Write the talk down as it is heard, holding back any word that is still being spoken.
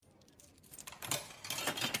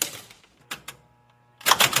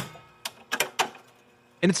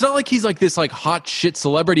And it's not like he's like this like hot shit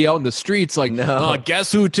celebrity out in the streets. Like, No.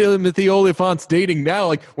 guess who Timothy Olyphant's dating now?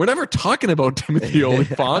 Like, we're never talking about Timothy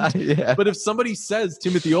Olyphant. Yeah. But if somebody says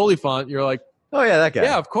Timothy Olyphant, you're like, Oh, yeah, that guy.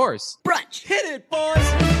 yeah, of course. Brunch. Hit it, boys.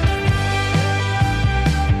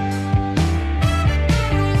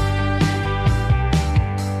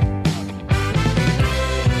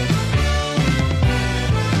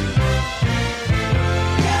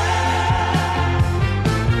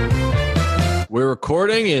 We're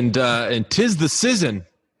recording, and 'tis the season.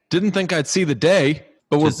 Didn't think I'd see the day,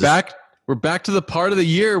 but we're back. We're back to the part of the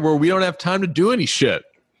year where we don't have time to do any shit.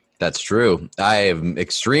 That's true. I am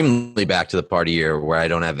extremely back to the part of year where I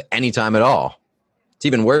don't have any time at all. It's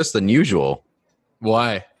even worse than usual.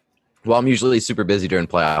 Why? Well, I'm usually super busy during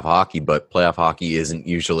playoff hockey, but playoff hockey isn't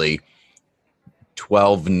usually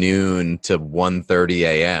 12 noon to 1:30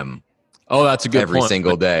 a.m. Oh, that's a good every point.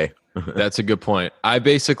 single day. That's a good point. I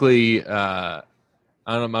basically, I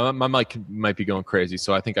don't know, my mic might be going crazy,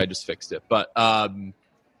 so I think I just fixed it. But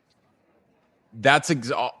that's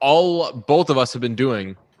all both of us have been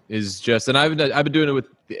doing is just, and I've been doing it with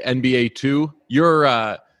the NBA too.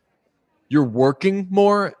 You're working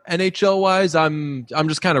more NHL wise. I'm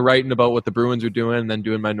just kind of writing about what the Bruins are doing, and then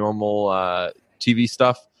doing my normal TV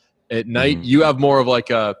stuff at night. Mhm. You have more of like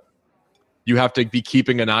you have to be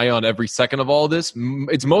keeping an eye on every second of all this.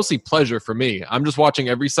 It's mostly pleasure for me. I'm just watching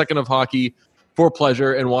every second of hockey for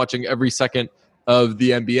pleasure and watching every second of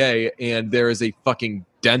the NBA. And there is a fucking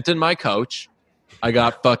dent in my couch. I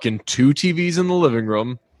got fucking 2 TVs in the living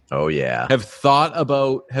room. Oh, yeah.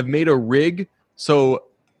 Have made a rig so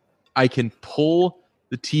I can pull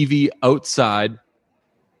the TV outside,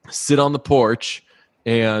 sit on the porch,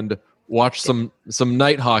 and watch some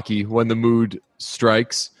night hockey when the mood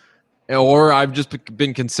strikes. Or I've just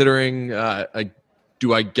been considering,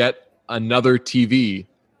 do I get another TV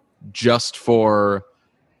just for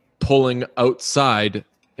pulling outside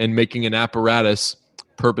and making an apparatus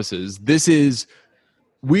purposes?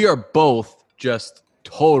 We are both just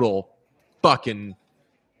total fucking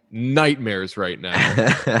nightmares right now.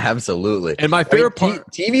 Absolutely. And my favorite part,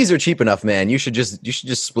 TVs are cheap enough, man. You should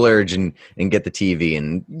just splurge and get the TV,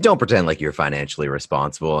 and don't pretend like you're financially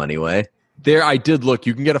responsible anyway. there I did look.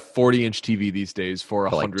 You can get a 40-inch TV these days for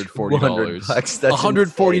 $140. That's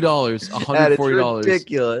 $140. That is $140.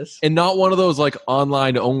 ridiculous. And not one of those like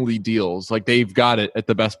online only deals. Like they've got it at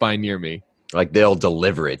the Best Buy near me. Like they'll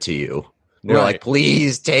deliver it to you. They're Right. like,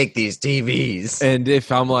 please take these TVs. And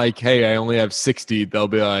if I'm like, hey, I only have 60, they'll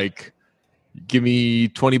be like, give me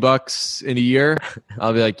 $20 in a year.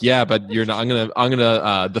 I'll be like, yeah, but you're not. I'm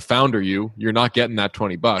gonna the founder you're not getting that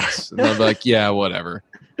 $20. And they'll be like, yeah, whatever,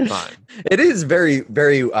 fine. It is very,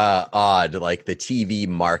 very odd, like the TV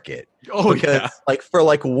market. Oh Because yeah, like for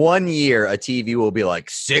like 1 year, a TV will be like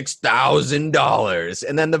 $6,000,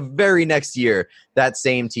 and then the very next year, that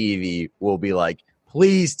same TV will be like,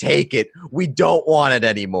 please take it. We don't want it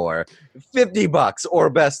anymore. $50 or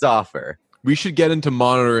best offer. we should get into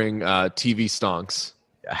monitoring TV stonks.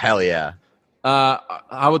 Hell yeah. How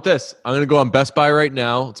about this? I'm gonna go on Best Buy right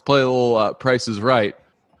now. Let's play a little Price is Right.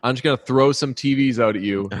 I'm just gonna throw some TVs out at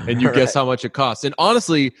you, and you guess how much it costs. And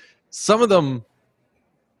honestly, some of them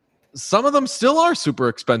still are super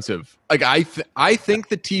expensive. Like I think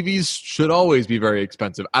the TVs should always be very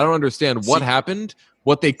expensive. I don't understand what happened,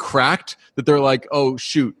 what they cracked, that they're like, oh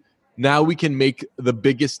shoot, now we can make the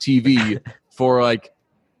biggest TV for like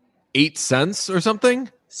 8 cents or something.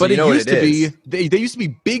 So But you know it what used it to is? be they used to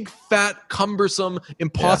be big, fat, cumbersome,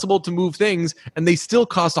 impossible to move things, and they still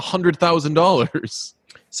cost $100,000.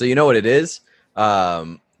 So you know what it is?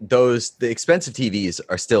 The expensive TVs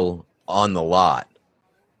are still on the lot.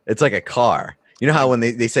 It's like a car. You know how when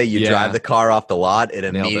they say you Yeah. drive the car off the lot, it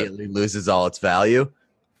Nailed it. immediately loses all its value?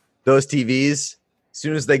 Those TVs, as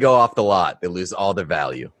soon as they go off the lot, they lose all their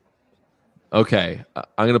value. Okay,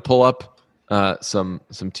 I'm gonna pull up some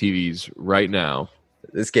TVs right now.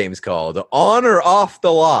 This game's called On or Off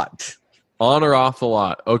the Lot. On or off the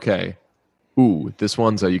lot. Okay. Ooh, this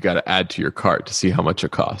one's you got to add to your cart to see how much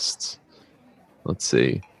it costs. Let's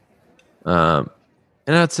see. And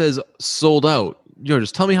now it says sold out.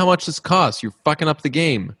 Just tell me how much this costs. You're fucking up the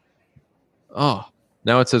game. Oh,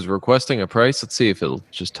 now it says requesting a price. Let's see if it'll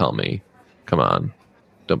just tell me. Come on.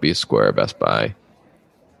 Don't be a square, Best Buy.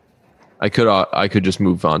 I could just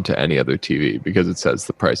move on to any other TV because it says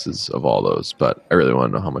the prices of all those, but I really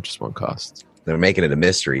want to know how much this one costs. They're making it a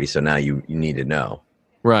mystery, so now you need to know.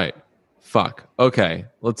 Right. Fuck. Okay.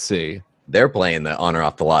 Let's see. They're playing the On or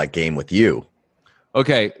Off the Lot game with you.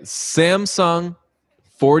 Okay. Samsung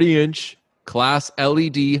 40-inch class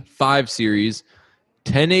LED 5 series,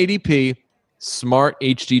 1080p, Smart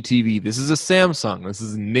HD TV. This is a Samsung. This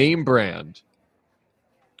is name brand.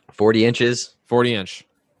 40 inches. 40-inch.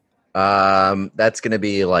 That's going to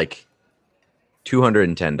be like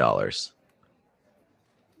 $210.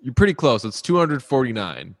 You're pretty close. It's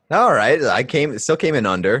 $249. All right. It still came in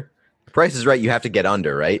under. Price is right. You have to get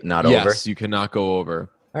under, right? Not over. Yes, you cannot go over.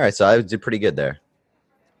 All right. So I did pretty good there.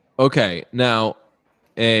 Okay. Now,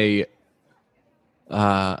 a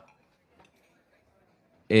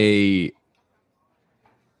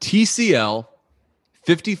TCL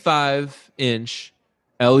 55-inch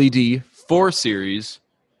LED 4 series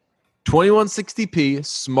 2160p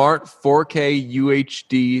smart 4K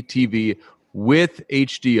UHD TV with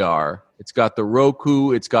HDR. It's got the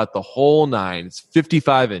Roku. It's got the whole nine. It's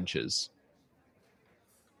 55 inches.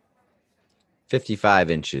 55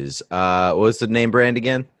 inches. What was the name brand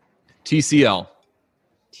again? TCL.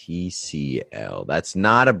 TCL. That's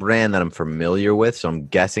not a brand that I'm familiar with, so I'm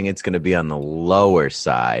guessing it's going to be on the lower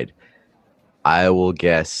side. I will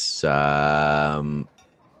guess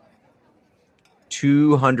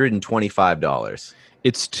 $225.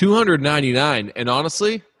 It's $299, and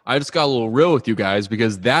honestly, I just got a little real with you guys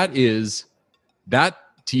because that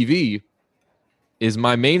TV is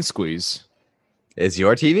my main squeeze. Is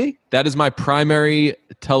your TV? That is my primary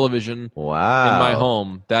television Wow. in my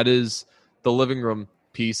home. That is the living room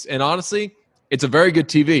piece, and honestly, it's a very good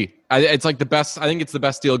TV. It's like the best. I think it's the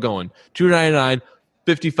best deal going. $299,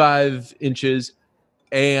 55 inches,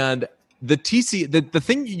 and the the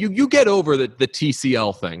thing you get over the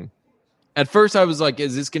TCL thing. At first, I was like,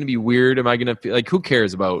 "Is this going to be weird? Am I going to feel like who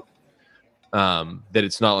cares about that?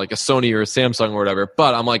 It's not like a Sony or a Samsung or whatever."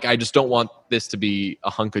 But I'm like, I just don't want this to be a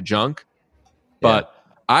hunk of junk. But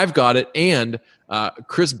I've got it, and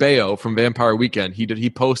Chris Baio from Vampire Weekend, he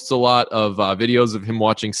posts a lot of videos of him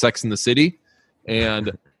watching Sex in the City,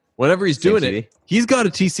 and whenever he's doing it, he's got a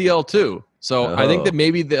TCL too. So I think that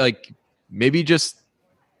maybe just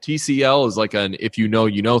TCL is like an if you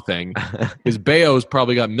know thing, because Baio's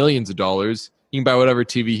probably got millions of dollars. He can buy whatever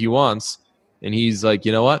TV he wants, and he's like,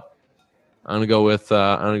 you know what, I'm gonna go with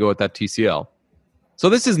that TCL. So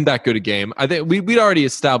this isn't that good a game. I think we'd already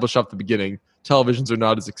established off the beginning. Televisions are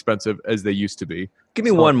not as expensive as they used to be. Give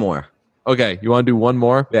me one more. Okay, you want to do one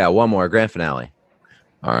more? Yeah, one more. Grand finale.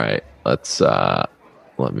 All right, let's let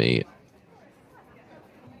me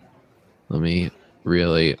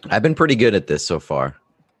really. I've been pretty good at this so far.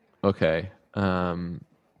 Okay.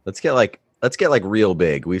 Let's get like real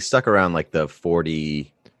big. We've stuck around like the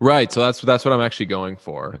 40. Right, so that's what I'm actually going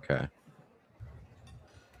for. Okay.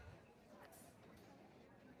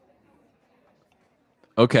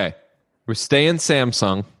 Okay. We're staying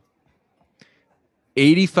Samsung.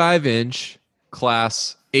 85-inch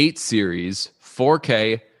class 8 series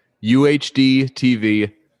 4K UHD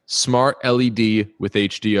TV smart LED with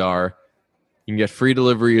HDR. You can get free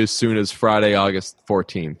delivery as soon as Friday, August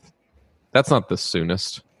 14th. That's not the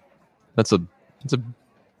soonest. That's a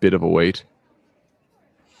bit of a wait.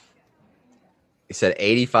 You said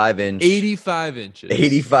 85-inch. 85 inches.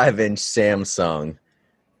 85-inch Samsung.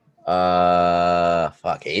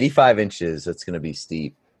 85 inches. That's gonna be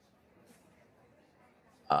steep.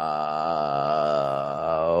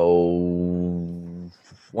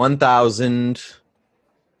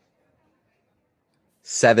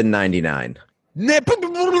 $1,799.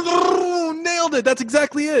 Nailed it. That's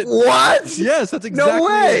exactly it. What? Yes, that's exactly No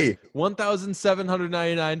way. it.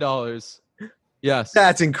 $1,799. Yes.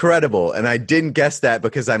 That's incredible. And I didn't guess that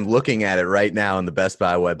because I'm looking at it right now on the Best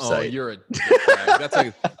Buy website. Oh, you're a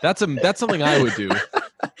dickbag. That's something I would do.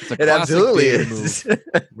 It's a it absolutely is. Move.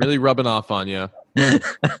 Really rubbing off on you.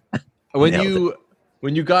 When you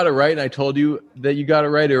got it right, and I told you that you got it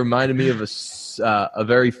right, it reminded me of a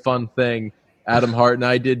very fun thing Adam Hart and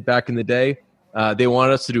I did back in the day. They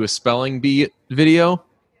wanted us to do a spelling bee video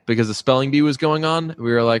because the spelling bee was going on.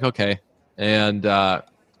 We were like, okay, and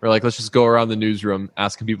we're like, let's just go around the newsroom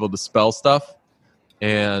asking people to spell stuff.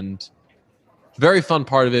 And the very fun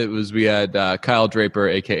part of it was we had Kyle Draper,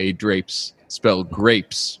 a.k.a. Drapes, spell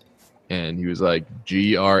grapes. And he was like,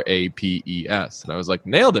 Grapes. And I was like,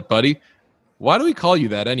 nailed it, buddy. Why do we call you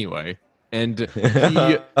that anyway? And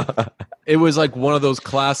it was like one of those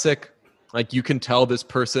classic, like you can tell this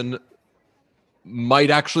person might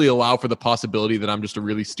actually allow for the possibility that I'm just a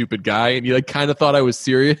really stupid guy, and he like kind of thought I was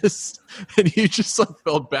serious, and he just like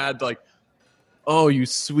felt bad, like, oh, you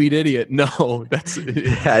sweet idiot. No, that's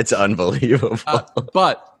unbelievable.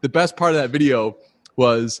 But the best part of that video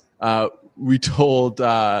was we told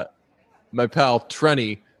my pal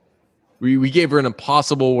Trenny, we gave her an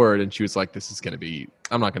impossible word, and she was like, this is going to be,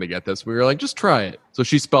 I'm not going to get this. We were like, just try it. So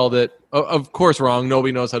she spelled it, of course, wrong.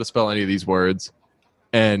 Nobody knows how to spell any of these words.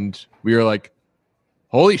 And we were like,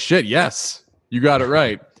 holy shit, yes, you got it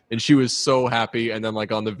right. And she was so happy. And then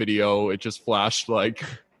like on the video, it just flashed like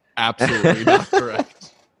absolutely not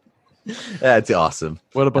correct. That's awesome.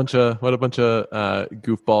 What a bunch of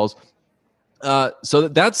goofballs. So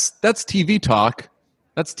that's TV talk.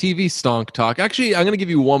 That's TV stonk talk. Actually, I'm going to give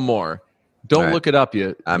you one more. Don't right. look it up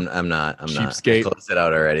yet. I'm not. Cheapskate. Close it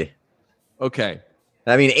out already. Okay.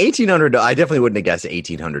 I mean, $1,800. I definitely wouldn't have guessed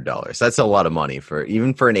 $1,800. That's a lot of money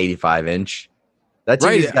even for an 85-inch. That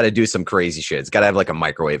TV's got to do some crazy shit. It's got to have like a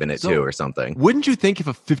microwave in it too, or something. Wouldn't you think if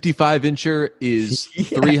a 55-incher is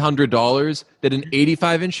 $300, that an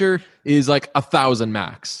 85-incher is like $1,000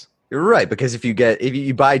 max? You're right, because if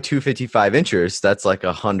you buy two 55-inchers, that's like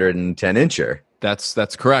 110-incher.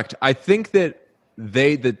 That's correct. I think that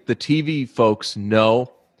the TV folks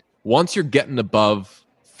know once you're getting above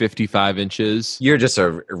 55 inches, you're just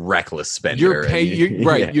a reckless spender.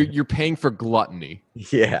 You're paying for gluttony.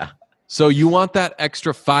 Yeah. So you want that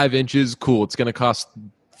extra 5 inches? Cool. It's going to cost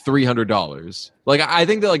 $300. Like I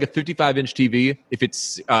think that like a 55-inch TV, if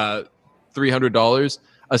it's $300,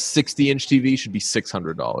 a 60-inch TV should be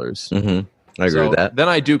 $600. Mm-hmm. I agree with that. Then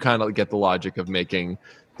I do kind of get the logic of making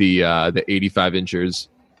the 85 inchers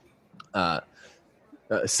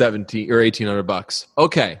 17 or $1,800.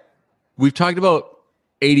 Okay, we've talked about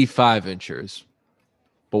 85 inchers,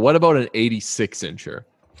 but what about an 86 incher?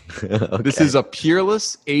 Okay. This is a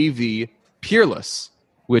Peerless AV, Peerless,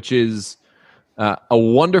 which is a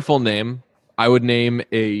wonderful name. I would name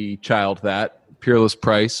a child that. Peerless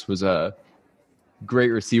Price was a great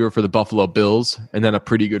receiver for the Buffalo Bills, and then a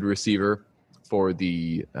pretty good receiver for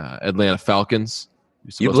the Atlanta Falcons.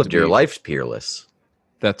 You've lived your life peerless.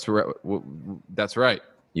 That's right. That's right.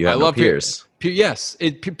 You have no peers. Yes,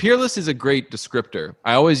 Peerless is a great descriptor.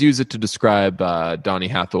 I always use it to describe Donny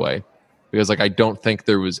Hathaway, because like I don't think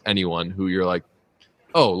there was anyone who you're like,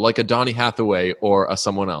 oh, like a Donny Hathaway or a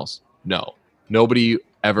someone else. No, nobody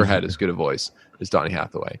ever had as good a voice as Donny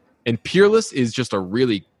Hathaway. And Peerless is just a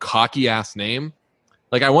really cocky ass name.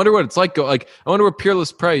 Like I wonder what it's like. I wonder what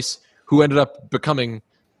Peerless Price, who ended up becoming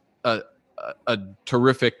a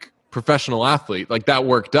terrific professional athlete, like that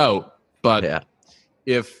worked out. But yeah.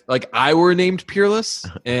 If like I were named Peerless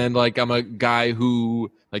and like I'm a guy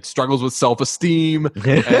who like struggles with self-esteem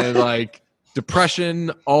and like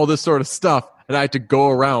depression, all this sort of stuff, and I have to go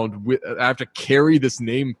around I have to carry this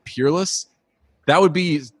name Peerless, that would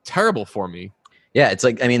be terrible for me. Yeah, it's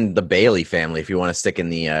like, I mean, the Bailey family, if you want to stick in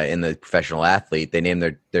the professional athlete, they name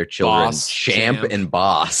their children Boss, Champ and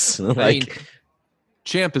Boss. Like I mean,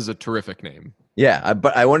 Champ is a terrific name. Yeah,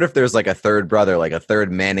 but I wonder if there's like a third brother, like a third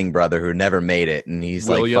Manning brother who never made it, and he's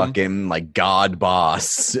William. Like fucking like God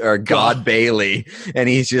Boss or God Bailey, and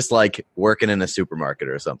he's just like working in a supermarket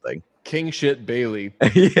or something. King shit Bailey.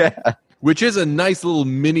 Yeah. Which is a nice little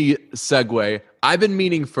mini segue. I've been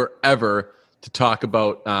meaning forever to talk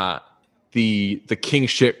about the king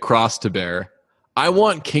shit cross to bear. I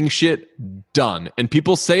want king shit done. And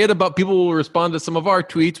people will respond to some of our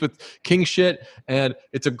tweets with king shit, and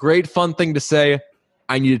it's a great fun thing to say.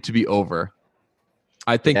 I need it to be over.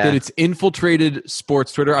 I think that it's infiltrated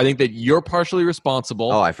sports Twitter. I think that you're partially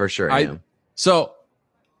responsible. Oh, I for sure am. So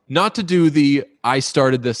not to do I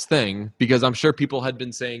started this thing, because I'm sure people had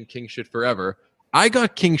been saying king shit forever. I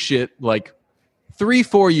got king shit like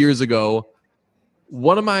 3-4 years ago.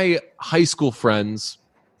 One of my high school friends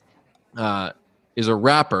is a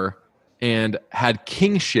rapper and had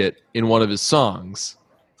king shit in one of his songs.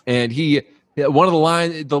 And one of the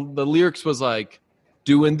lines, the lyrics was like,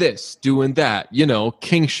 doing this, doing that,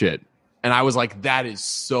 king shit. And I was like, that is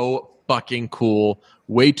so fucking cool.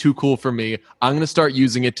 Way too cool for me. I'm going to start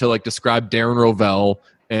using it to like describe Darren Rovell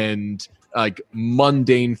and like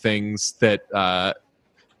mundane things that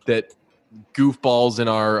goofballs in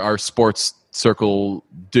our sports circle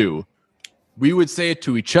do. We would say it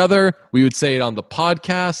to each other. We would say it on the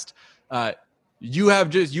podcast. You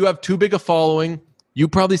have too big a following. You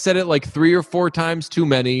probably said it like 3 or 4 times too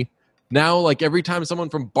many. Now, like every time someone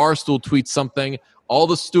from Barstool tweets something, all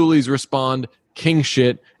the stoolies respond king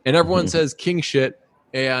shit, and everyone says king shit,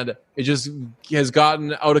 and it just has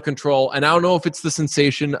gotten out of control. And I don't know if it's the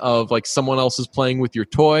sensation of like someone else is playing with your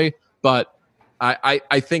toy, but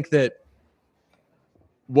I think that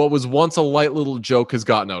what was once a light little joke has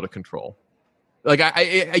gotten out of control. Like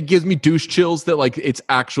it gives me douche chills that like it's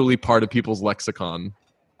actually part of people's lexicon.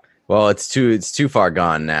 Well, it's too far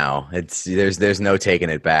gone now. There's no taking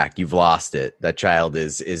it back. You've lost it. That child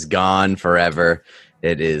is gone forever.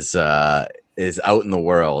 It is out in the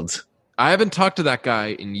world. I haven't talked to that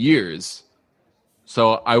guy in years,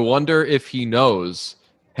 so I wonder if he knows.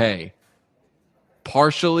 Hey,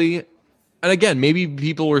 partially, and again, maybe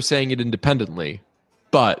people were saying it independently,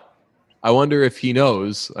 but I wonder if he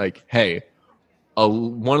knows, like, hey,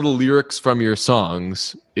 one of the lyrics from your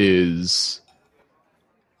songs is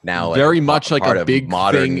now very like much like part a of big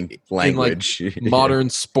modern thing language. in like modern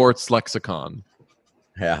sports lexicon.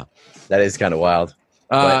 Yeah, that is kind of wild.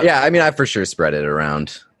 Uh, But yeah, I mean, I for sure spread it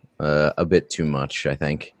around a bit too much, I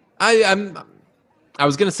think. I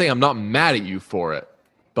was gonna say I'm not mad at you for it,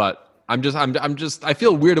 but I'm just I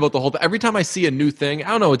feel weird about the whole thing. Every time I see a new thing, I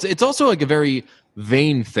don't know. It's also like a very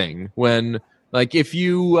vain thing when like if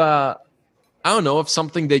you I don't know if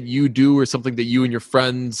something that you do or something that you and your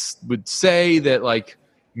friends would say that like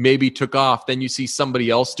maybe took off, then you see somebody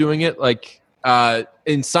else doing it. Like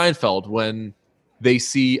in Seinfeld when they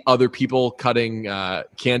see other people cutting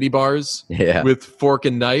candy bars Yeah. with fork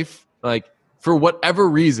and knife, like for whatever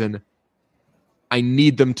reason, I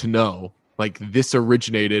need them to know like this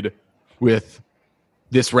originated with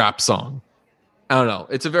this rap song. I don't know.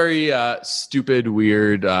 It's a very stupid,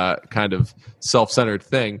 weird, kind of self-centered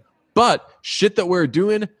thing. But shit that we're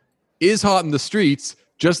doing is hot in the streets.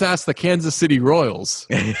 Just ask the Kansas City Royals.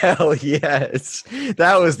 Hell yes.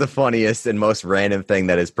 That was the funniest and most random thing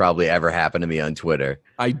that has probably ever happened to me on Twitter.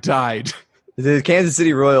 I died. The Kansas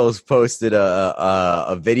City Royals posted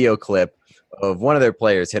a video clip of one of their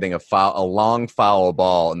players hitting a long foul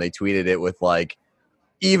ball, and they tweeted it with like,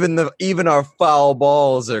 even our foul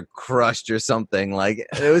balls are crushed or something. Like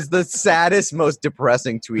it was the saddest, most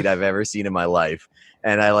depressing tweet I've ever seen in my life.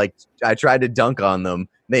 And I tried to dunk on them.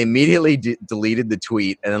 They immediately deleted the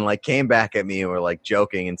tweet and then like came back at me and were like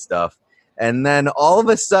joking and stuff. And then all of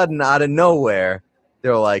a sudden, out of nowhere, they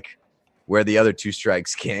were like, "Where the other two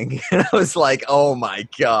strikes, King?" And I was like, "Oh my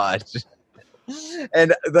god."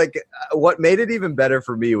 And like what made it even better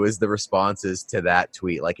for me was the responses to that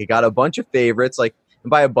tweet. Like it got a bunch of favorites, like, and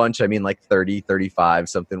by a bunch I mean like 30, 35,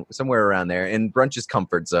 somewhere around there in Brunch's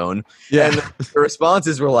comfort zone. Yeah. And the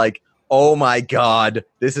responses were like, "Oh my god,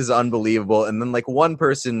 this is unbelievable." And then like one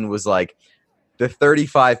person was like, "The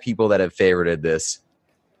 35 people that have favorited this,"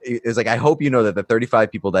 it was like, "I hope you know that the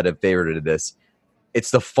 35 people that have favorited this, it's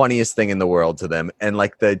the funniest thing in the world to them. And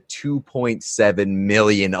like the 2.7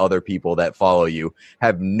 million other people that follow you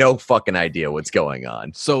have no fucking idea what's going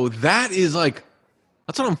on." So that is like,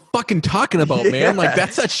 that's what I'm fucking talking about, man. Like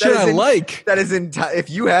that's that shit That is I like. That is if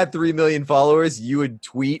you had 3 million followers, you would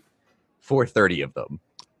tweet for 30 of them.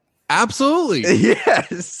 Absolutely.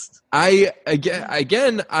 Yes. I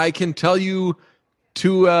can tell you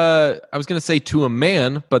to I was gonna say to a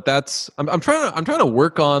man, but that's I'm trying to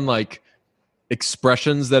work on like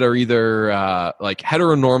expressions that are either like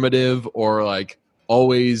heteronormative or like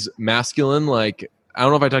always masculine. Like I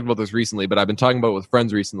don't know if I talked about this recently, but I've been talking about it with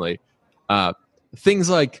friends recently. Things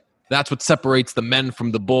like that's what separates the men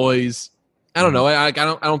from the boys. I don't know. I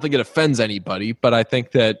don't think it offends anybody, but I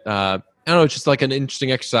think that I don't know. It's just like an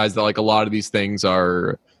interesting exercise that like a lot of these things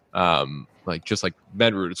are like just like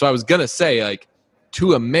men rooted. So I was gonna say like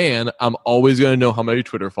to a man, I'm always gonna know how many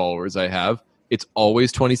Twitter followers I have. It's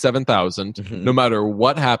always 27,000. Mhm. No matter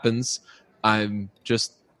what happens, I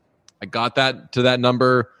got that to that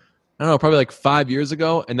number, I don't know, probably like 5 years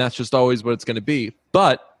ago, and that's just always what it's going to be.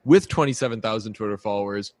 But with 27,000 Twitter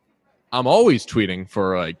followers, I'm always tweeting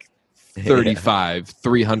for like 35,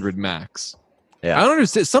 300 max. Yeah. I don't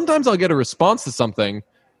understand. Sometimes I'll get a response to something,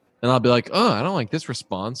 and I'll be like, oh, I don't like this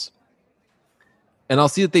response. And I'll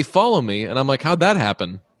see that they follow me, and I'm like, how'd that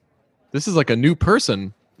happen? This is like a new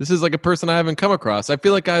person. This is like a person I haven't come across. I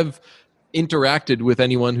feel like I've interacted with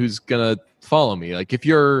anyone who's gonna follow me. Like if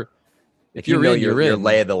you're know in, your you're in.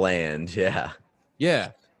 lay of the land. Yeah.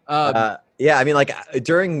 Yeah. Yeah, I mean, like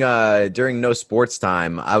during no sports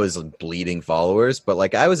time, I was bleeding followers, but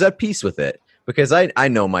like I was at peace with it because I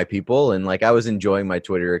know my people and like I was enjoying my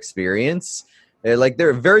Twitter experience. Like there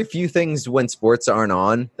are very few things when sports aren't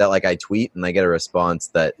on that like I tweet and I get a response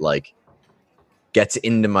that like gets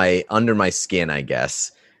under my skin, I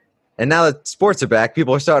guess. And now that sports are back,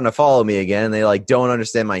 people are starting to follow me again. They like don't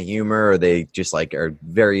understand my humor, or they just like are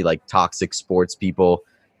very like toxic sports people.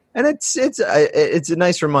 And it's a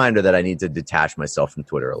nice reminder that I need to detach myself from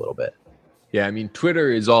Twitter a little bit. Yeah, I mean,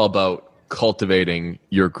 Twitter is all about cultivating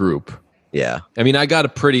your group. Yeah. I mean, I got a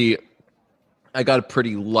pretty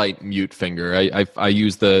light mute finger. I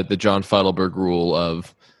use the John Feidelberg rule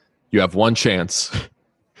of you have one chance.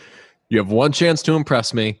 You have one chance to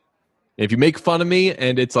impress me. If you make fun of me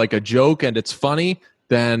and it's like a joke and it's funny,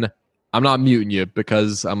 then I'm not muting you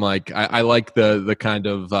because I'm like I like the kind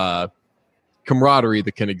of camaraderie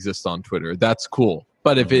that can exist on Twitter. That's cool.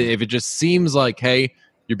 But if it just seems like, hey,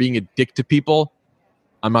 you're being a dick to people,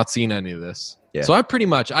 I'm not seeing any of this. Yeah. So I pretty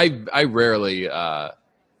much I rarely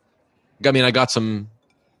I mean, I got some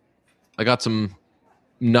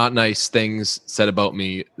not nice things said about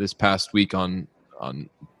me this past week on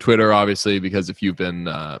Twitter, obviously, because if you've been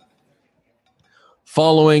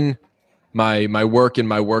following my work in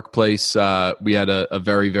my workplace, we had a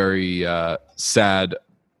very, very sad,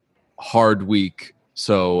 hard week.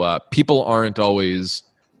 So people aren't always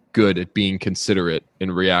good at being considerate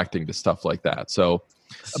and reacting to stuff like that. So,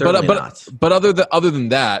 Certainly not. but other than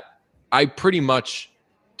that, I pretty much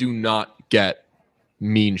do not get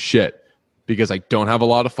mean shit because I don't have a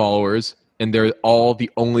lot of followers, and they're all the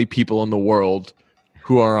only people in the world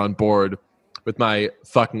who are on board with my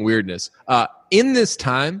fucking weirdness. In this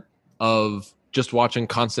time of just watching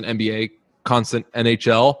constant NBA, constant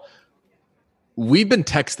NHL, we've been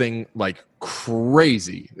texting like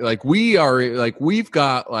crazy. Like we've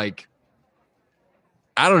got like,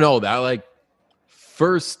 I don't know, that like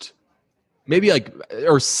first, maybe like,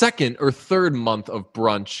 or second or third month of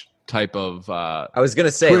brunch type of I was gonna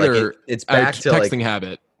say Twitter, like it's back to texting like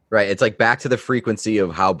habit. right. It's like back to the frequency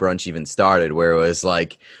of how brunch even started, where it was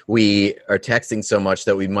like we are texting so much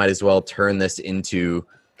that we might as well turn this into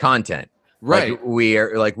content. Right. Like, we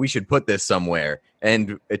are like we should put this somewhere,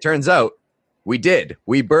 and it turns out we did.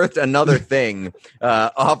 We birthed another thing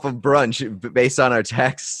off of brunch based on our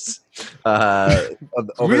texts over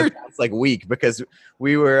the past like week, because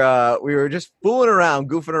we were just fooling around,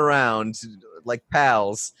 goofing around like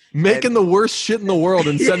pals, Making the worst shit in the world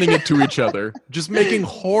and sending it to each other. Just making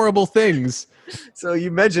horrible things. So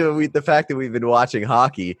you mentioned the fact that we've been watching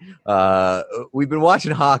hockey. We've been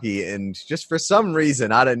watching hockey, and just for some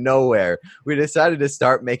reason, out of nowhere, we decided to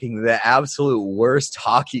start making the absolute worst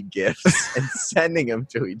hockey gifs and sending them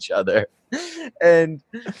to each other. And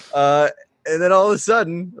then all of a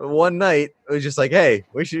sudden, one night, it was just like, "Hey,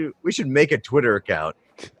 we should make a Twitter account."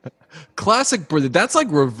 Classic, brother. That's like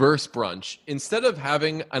reverse brunch. Instead of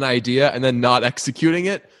having an idea and then not executing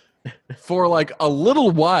it, for like a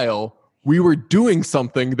little while, we were doing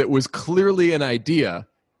something that was clearly an idea,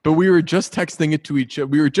 but we were just texting it to each other.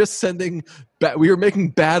 We were just we were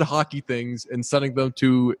making bad hockey things and sending them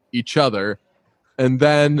to each other. And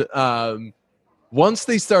then once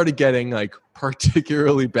they started getting like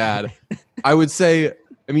particularly bad, I would say,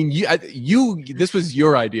 I mean, this was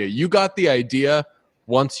your idea. You got the idea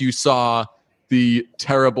once you saw the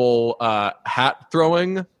terrible hat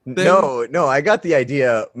throwing thing. No, I got the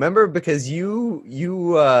idea. Remember, because you're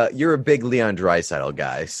a big Leon Draisaitl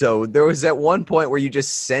guy. So there was at one point where you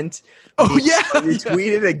just sent you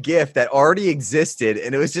tweeted a GIF that already existed,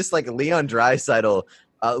 and it was just like Leon Draisaitl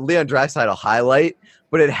highlight,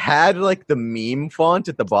 but it had like the meme font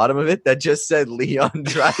at the bottom of it that just said Leon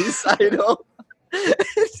Draisaitl.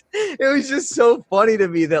 It was just so funny to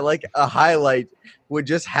me that like a highlight would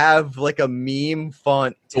just have like a meme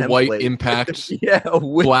font template. A white impact,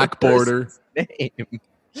 with black border name.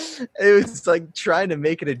 It was like trying to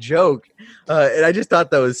make it a joke, and I just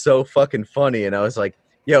thought that was so fucking funny. And I was like,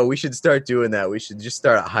 "Yo, we should start doing that. We should just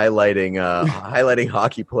start highlighting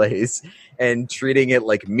hockey plays and treating it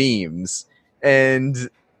like memes." And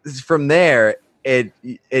from there, it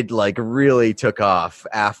like really took off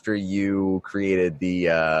after you created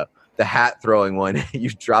the hat throwing one. You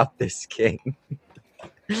dropped this king.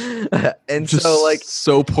 And just so like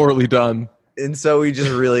so poorly done, and so we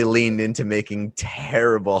just really leaned into making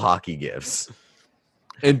terrible hockey gifs.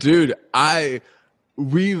 And dude, I've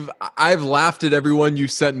laughed at everyone you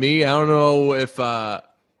sent me. I don't know if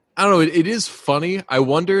it is funny. I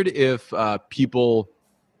wondered if people,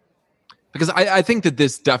 because I think that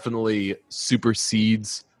this definitely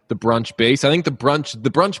supersedes the brunch base. I think the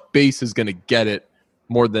brunch base is going to get it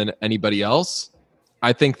more than anybody else.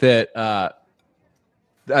 I think that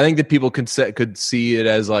people could see it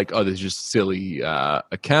as like, oh, this is just a silly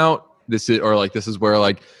account. This is where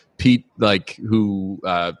like Pete, like who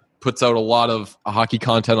puts out a lot of hockey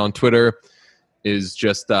content on Twitter, is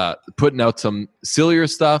just putting out some sillier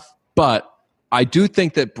stuff. But I do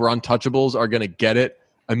think that Bruntouchables are going to get it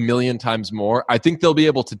a million times more. I think they'll be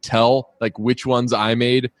able to tell like which ones I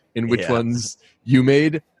made and which ones you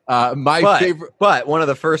made. Favorite, but one of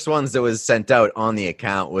the first ones that was sent out on the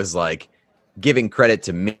account was like giving credit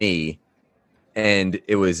to me, and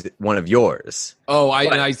it was one of yours. Oh, I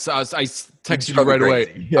texted you right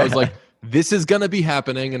away. Yeah. I was like, this is going to be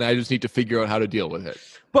happening, and I just need to figure out how to deal with it.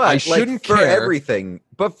 But I shouldn't care.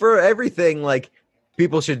 For everything, like,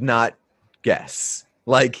 people should not guess.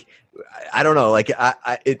 Like, I don't know. Like,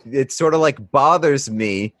 it sort of like bothers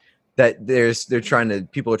me that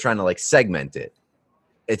people are trying to like segment it.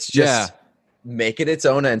 It's just make it its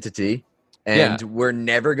own entity. And we're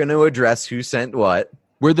never going to address who sent what.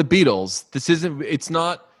 We're the Beatles. It's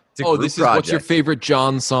not It's a Oh, group this is what's your project. favorite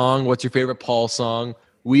John song? What's your favorite Paul song?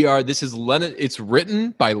 This is Lennon. It's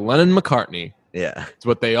written by Lennon McCartney. Yeah. It's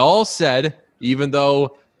what they all said, even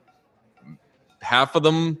though half of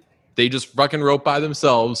them, they just fucking wrote by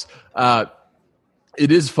themselves.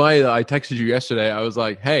 It is funny that I texted you yesterday. I was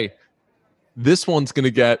like, hey, this one's going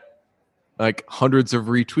to get like hundreds of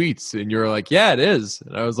retweets. And you're like, yeah, it is.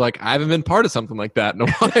 And I was like, I haven't been part of something like that in a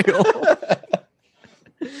while.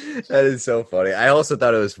 That is so funny. I also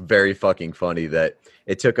thought it was very fucking funny that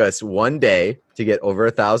it took us one day to get over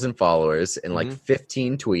 1,000 followers and like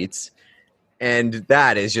 15 tweets. And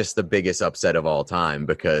that is just the biggest upset of all time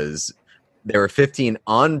because there were 15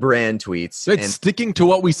 on-brand tweets. It's and sticking to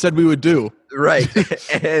what we said we would do. right.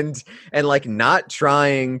 and like not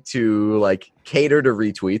trying to like cater to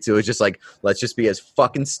retweets. It was just like, let's just be as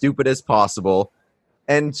fucking stupid as possible.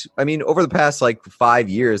 And I mean, over the past like 5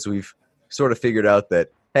 years, we've sort of figured out that,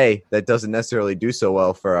 hey, that doesn't necessarily do so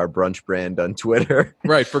well for our brunch brand on Twitter.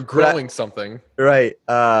 Right, for growing something. Right.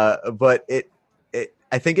 But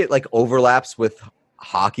I think it like overlaps with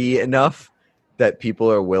hockey enough that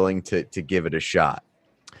people are willing to give it a shot.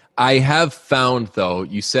 I have found, though,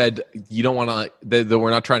 you said you don't want to, that we're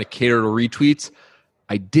not trying to cater to retweets.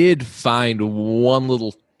 I did find one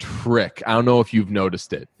little trick. I don't know if you've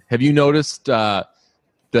noticed it. Have you noticed the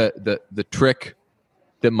trick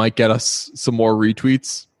that might get us some more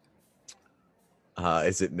retweets?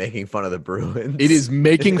 Is it making fun of the Bruins? It is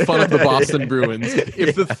making fun of the Boston Bruins.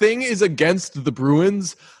 If the thing is against the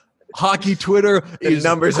Bruins, hockey Twitter is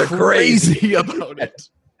numbers are crazy about it.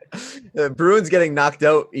 The Bruins getting knocked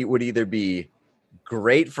out would either be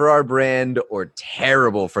great for our brand or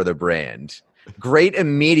terrible for the brand. Great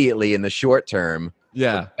immediately in the short term,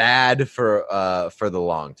 yeah. Bad for the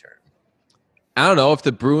long term. I don't know if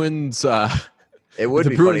the Bruins. It would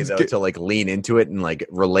be funny though to like lean into it and like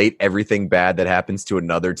relate everything bad that happens to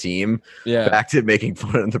another team back to making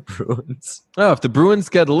fun of the Bruins. Oh, if the Bruins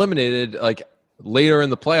get eliminated, like later in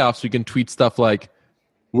the playoffs, we can tweet stuff like,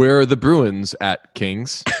 "Where are the Bruins at,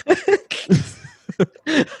 Kings?"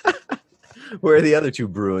 Where are the other two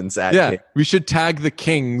Bruins at? Yeah, Kings? we should tag the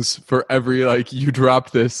Kings for every like you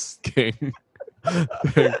dropped this King.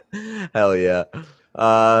 Hell yeah!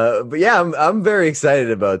 But yeah, I'm very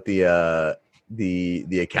excited about the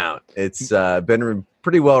account. It's been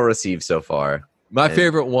pretty well received so far. My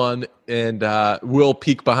favorite one, and we'll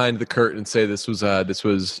peek behind the curtain and say this was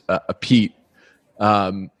a Pete.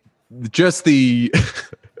 Just the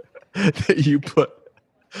that you put.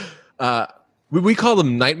 We call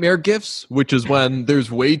them nightmare gifts, which is when there's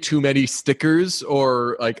way too many stickers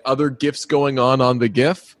or like other gifts going on the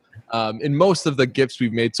GIF. In most of the gifts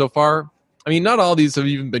we've made so far, I mean, not all these have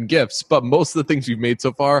even been gifts, but most of the things we've made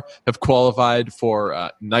so far have qualified for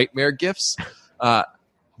nightmare gifts.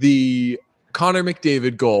 The Connor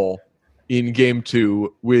McDavid goal in Game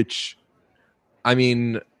 2, which, I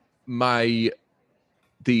mean,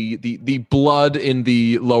 the blood in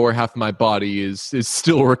the lower half of my body is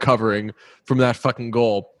still recovering from that fucking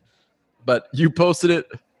goal. But you posted it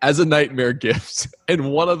as a nightmare gift,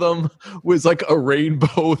 and one of them was like a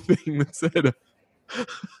rainbow thing that said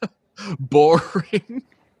boring.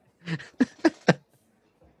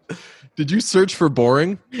 Did you search for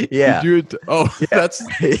boring? Yeah. That's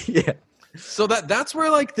yeah. So that's where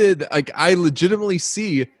like I legitimately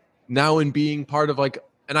see now in being part of like,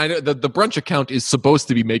 and I know the brunch account is supposed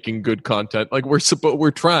to be making good content. Like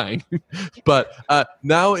we're trying, but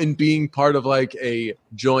now in being part of like a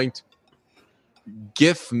joint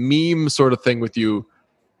GIF meme sort of thing with you,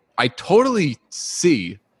 I totally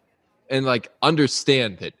see and like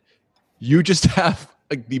understand that you just have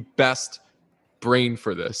like the best brain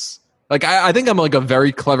for this. Like I think I'm like a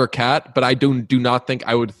very clever cat, but I do not think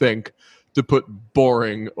I would think to put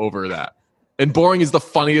boring over that. And boring is the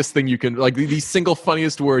funniest thing you can, like the single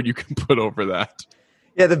funniest word you can put over that.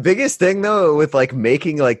 Yeah, the biggest thing though with like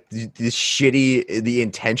making like the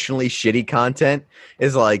intentionally shitty content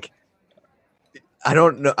is like, I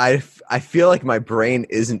don't know. I feel like my brain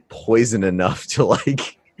isn't poisoned enough to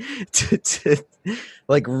like to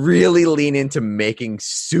like really lean into making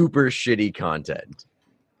super shitty content.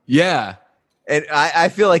 Yeah. And I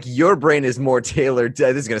feel like your brain is more tailored to,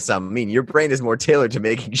 this is going to sound mean, your brain is more tailored to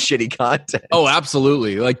making shitty content. Oh,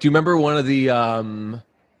 absolutely. Like, do you remember one of the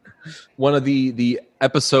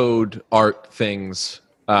episode art things?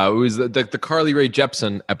 It was the Carly Rae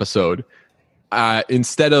Jepsen episode.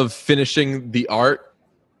 Instead of finishing the art,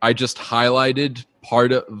 I just highlighted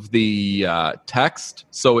part of the text.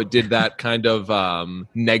 So it did that kind of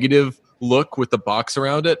negative look with the box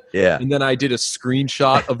around it. Yeah. And then I did a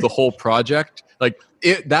screenshot of the whole project. Like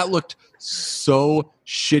that looked so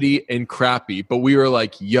shitty and crappy, but we were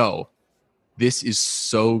like, yo, this is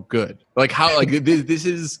so good. Like how like this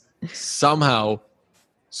is somehow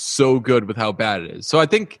so good with how bad it is. So I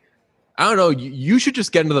think, I don't know, you should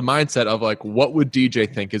just get into the mindset of like, what would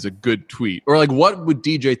DJ think is a good tweet? Or like, what would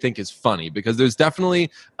DJ think is funny? Because there's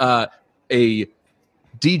definitely a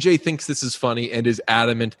DJ thinks this is funny and is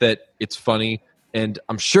adamant that it's funny. And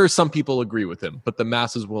I'm sure some people agree with him, but the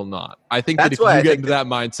masses will not. I think that if you get into that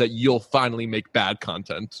mindset, you'll finally make bad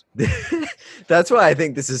content. That's why I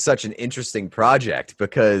think this is such an interesting project,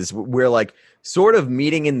 because we're like sort of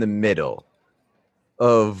meeting in the middle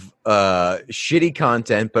of shitty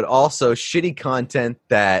content, but also shitty content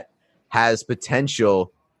that has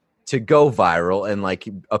potential to go viral and like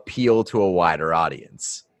appeal to a wider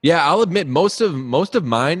audience. Yeah, I'll admit most of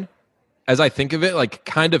mine, as I think of it, like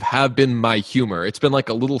kind of have been my humor. It's been like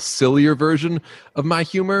a little sillier version of my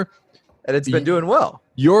humor, and it's been doing well.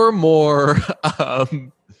 You're more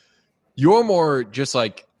just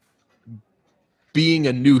like being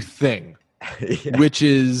a new thing, yeah. Which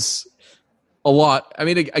is a lot. I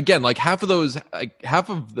mean, again, like half of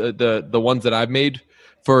the ones that I've made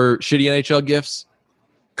for shitty NHL gifts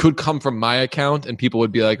could come from my account, and people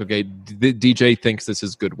would be like, okay, the DJ thinks this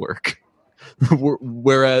is good work.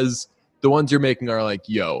 Whereas the ones you're making are like,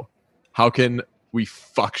 yo, how can we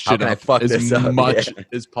fuck shit up as much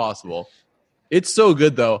as possible? It's so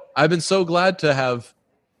good, though. I've been so glad to have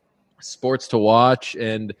sports to watch.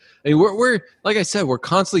 And I mean, we're like I said, we're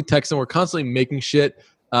constantly texting. We're constantly making shit.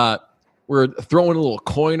 We're throwing a little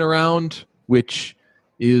coin around, which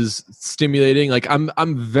is stimulating. Like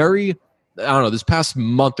I'm very, I don't know, this past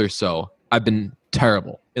month or so, I've been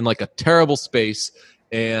terrible in like a terrible space.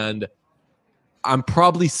 And I'm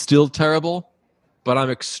probably still terrible, but I'm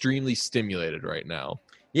extremely stimulated right now.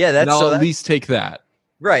 Yeah, I'll at least take that.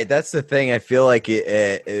 Right, that's the thing. I feel like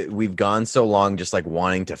we've gone so long just like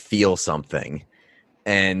wanting to feel something,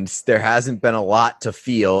 and there hasn't been a lot to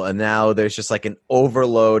feel, and now there's just like an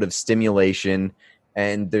overload of stimulation,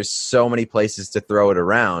 and there's so many places to throw it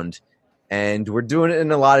around, and we're doing it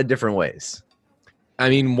in a lot of different ways. I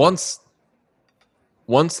mean, once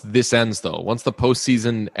this ends, though, once the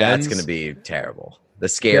postseason ends, that's going to be terrible. The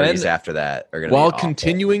scaries after that are going to be while awful.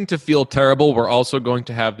 continuing to feel terrible, we're also going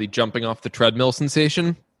to have the jumping off the treadmill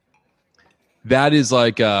sensation. That is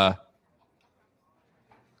like, boy,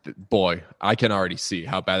 I can already see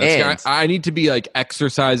how bad that's. I need to be like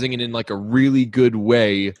exercising and in like a really good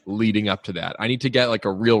way leading up to that. I need to get like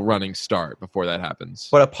a real running start before that happens.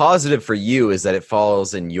 But a positive for you is that it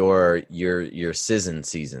falls in your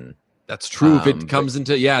season. That's true. If it comes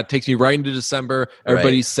into, it takes me right into December.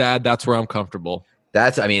 Everybody's sad. That's where I'm comfortable.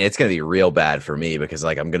 It's going to be real bad for me because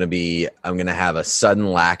like I'm going to have a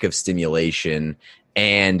sudden lack of stimulation,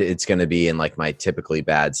 and it's going to be in like my typically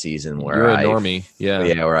bad season where you're a normie.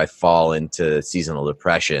 where I fall into seasonal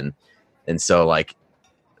depression. And so like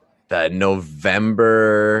the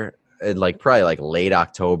November, like probably like late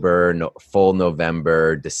October, full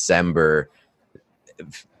November, December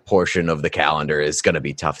portion of the calendar is going to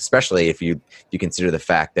be tough, especially if you consider the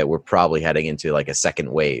fact that we're probably heading into like a second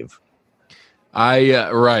wave.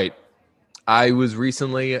 Right. I was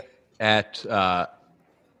recently at a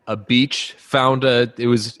beach, found it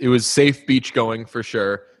was safe beach going for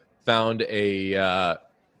sure. Found a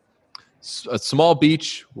small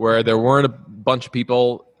beach where there weren't a bunch of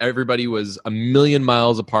people. Everybody was a million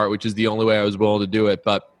miles apart, which is the only way I was willing to do it.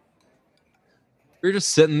 But we were just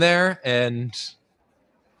sitting there, and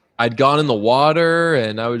I'd gone in the water,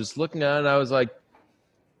 and I was just looking at it, and I was like,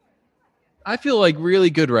 I feel like really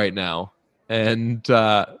good right now. And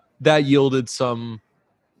that yielded some,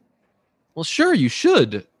 well, sure, you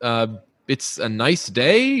should. It's a nice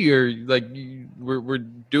day. You're like, we're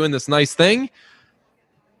doing this nice thing.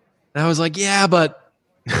 And I was like, yeah, but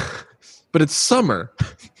it's summer.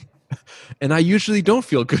 And I usually don't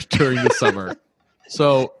feel good during the summer.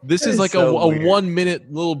 So this is like a 1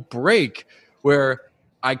 minute little break where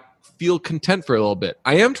I feel content for a little bit.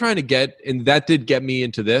 I am trying to get, and that did get me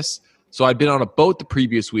into this. So I'd been on a boat the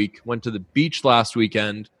previous week, went to the beach last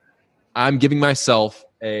weekend. I'm giving myself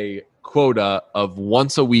a quota of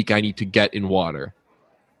once a week I need to get in water.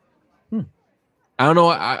 I don't know.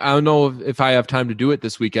 I don't know if I have time to do it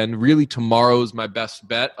this weekend. Really, tomorrow's my best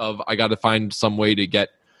bet of I got to find some way to get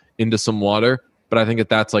into some water. But I think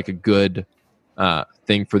that's like a good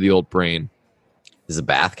thing for the old brain. Does a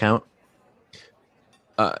bath count?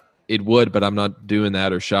 It would, but I'm not doing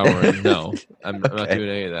that or showering. No, I'm not doing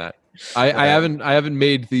any of that. I haven't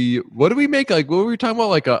made the, what do we make? Like, what were we talking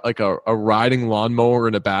about? Like a riding lawnmower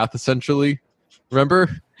in a bath, essentially. Remember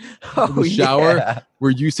in the shower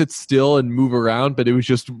where you sit still and move around, but it was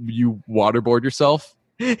just you waterboard yourself?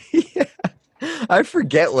 Yeah. I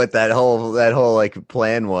forget what that whole like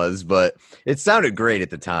plan was, but it sounded great at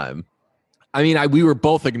the time. I mean, we were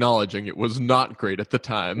both acknowledging it was not great at the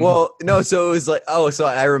time. Well, no, so it was like, so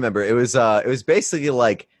I remember it was basically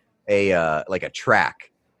like a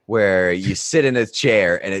track where you sit in a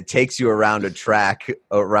chair and it takes you around a track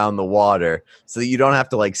around the water so that you don't have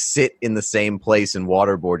to like sit in the same place and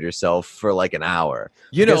waterboard yourself for like an hour.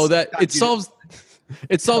 You know that it solves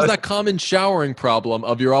that common showering problem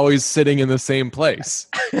of you're always sitting in the same place.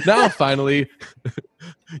 Now finally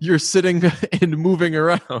you're sitting and moving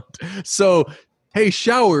around. So, hey,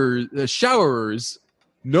 showerers,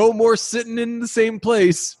 no more sitting in the same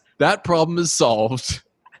place. That problem is solved.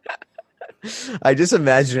 I just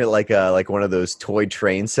imagine it like one of those toy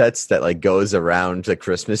train sets that like goes around the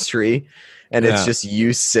Christmas tree, and it's just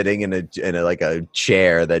you sitting in a like a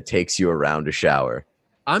chair that takes you around a shower.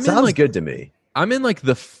 Sounds good to me. I'm in like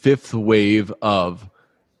the fifth wave of,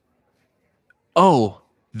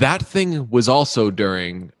 that thing was also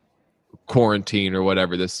during quarantine or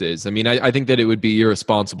whatever this is. I mean, I think that it would be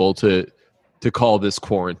irresponsible to call this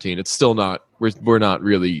quarantine. It's still not. We're not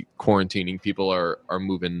really quarantining. People are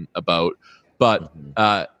moving about, but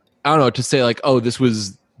I don't know, to say like,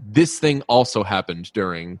 this thing also happened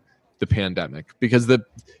during the pandemic, because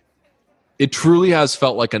it truly has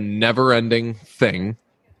felt like a never-ending thing,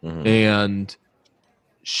 and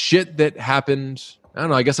shit that happened. I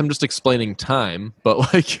don't know. I guess I'm just explaining time, but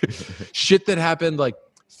like shit that happened like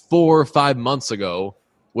 4 or 5 months ago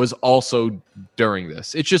was also during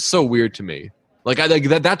this. It's just so weird to me. Like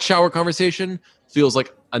that shower conversation feels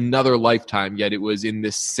like another lifetime, yet it was in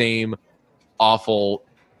this same awful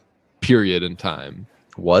period in time.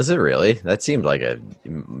 Was it really? That seemed like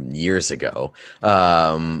years ago.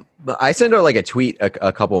 But I sent her like a tweet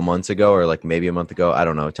a couple of months ago, or like maybe a month ago. I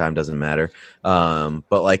don't know. Time doesn't matter.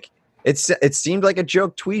 But like it seemed like a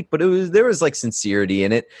joke tweet, but there was like sincerity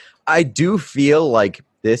in it. I do feel like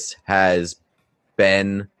this has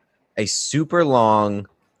been a super long,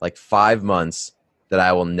 like 5 months that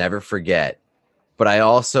I will never forget. But I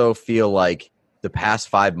also feel like the past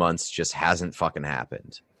 5 months just hasn't fucking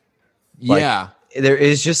happened. Yeah. There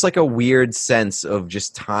is just like a weird sense of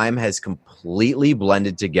just time has completely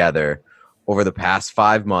blended together over the past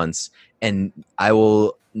 5 months, and I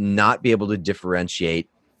will not be able to differentiate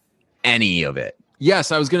any of it.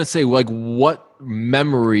 Yes, I was going to say, like, what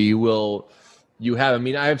memory will you have? I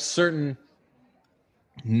mean, I have certain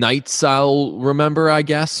nights I'll remember, I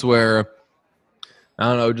guess, where, I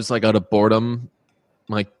don't know, just like out of boredom,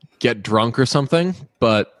 like get drunk or something.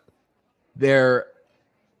 But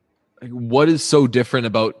what is so different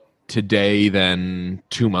about today than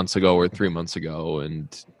 2 months ago or 3 months ago?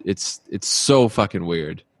 And it's so fucking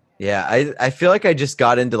weird. Yeah, I feel like I just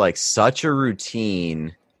got into like such a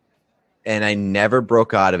routine, and I never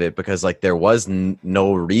broke out of it because like there was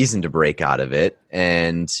no reason to break out of it,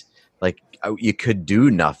 and like you could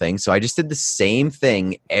do nothing. So I just did the same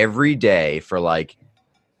thing every day for like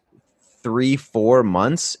 3-4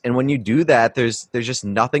 months. And when you do that, there's just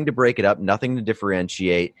nothing to break it up, nothing to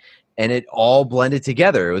differentiate, and it all blended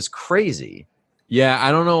together. It was crazy. Yeah,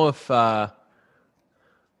 I don't know if I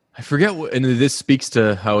forget what, and this speaks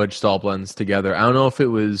to how it just all blends together. I don't know if it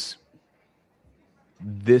was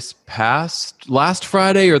last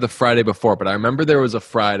Friday or the Friday before, but I remember there was a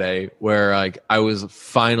Friday where like I was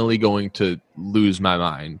finally going to lose my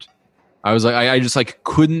mind. I was like, I just like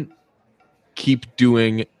couldn't keep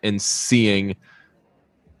doing and seeing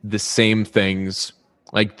the same things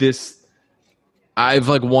like this. I've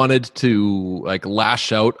like wanted to like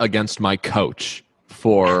lash out against my coach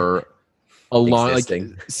for a long, like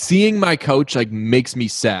seeing my coach like makes me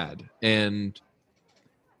sad, and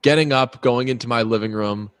getting up, going into my living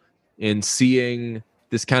room and seeing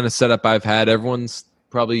this kind of setup I've had. Everyone's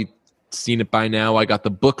probably seen it by now. I got the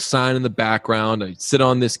book sign in the background. I sit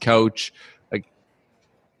on this couch. Like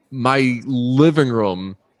my living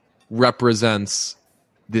room represents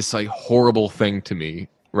this like horrible thing to me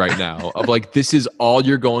right now of like, this is all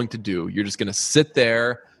you're going to do. You're just going to sit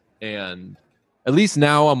there, and at least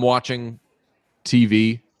now I'm watching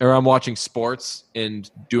TV or I'm watching sports and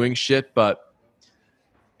doing shit, but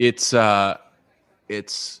it's very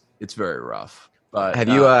rough. But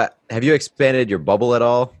have you expanded your bubble at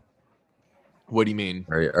all? What do you mean?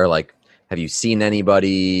 Or like, have you seen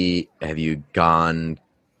anybody? Have you gone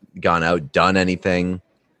out, done anything?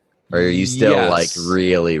 Or are you still like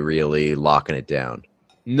really, really locking it down?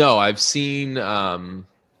 No, I've seen and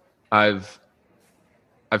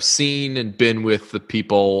been with the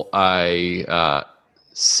people I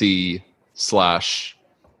see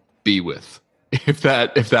 / be with, if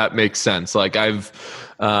that makes sense. Like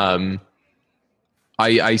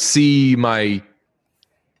I see my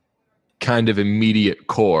kind of immediate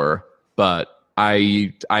core, but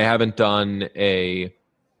I haven't done a,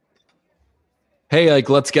 hey, like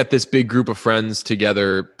let's get this big group of friends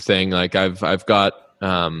together thing. Like I've got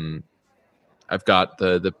the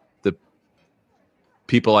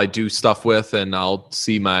people I do stuff with, and I'll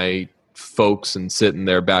see my folks and sit in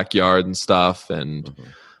their backyard and stuff, and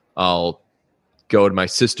I'll go to my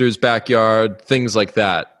sister's backyard, things like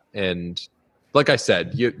that. And like I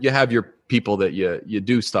said, you have your people that you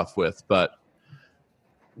do stuff with, but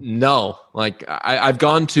no, like I've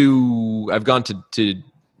gone to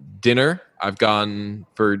dinner. I've gone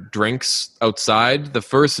for drinks outside. The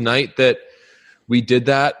first night that we did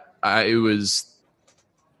that, I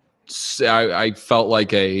felt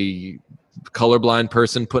like a colorblind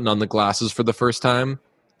person putting on the glasses for the first time.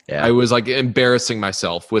 Yeah. I was like embarrassing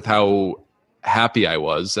myself with how happy I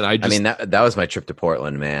was, and I mean that was my trip to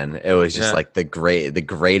Portland, man. It was just like the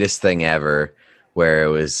greatest thing ever, where it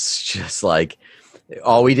was just like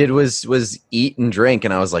all we did was eat and drink,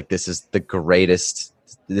 and I was like, this is the greatest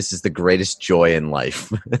joy in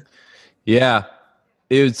life. Yeah.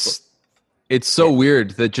 It's so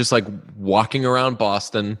weird that just like walking around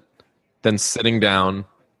Boston, then sitting down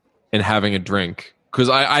and having a drink. Because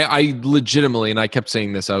I legitimately, and I kept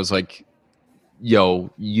saying this, I was like,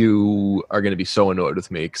 yo, you are going to be so annoyed with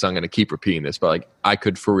me because I'm going to keep repeating this, but like I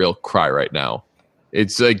could for real cry right now.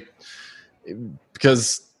 It's like,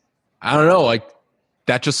 because I don't know, like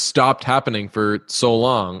that just stopped happening for so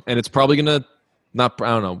long, and it's probably going to I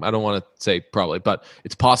don't know. I don't want to say probably, but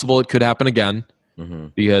it's possible it could happen again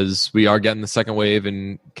because we are getting the second wave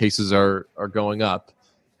and cases are going up.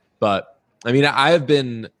 But I mean, I've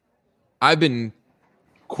been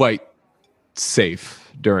quite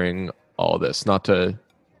safe during all this, not to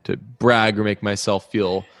brag or make myself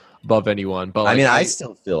feel above anyone, but like, I mean, I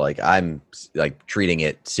still feel like I'm like treating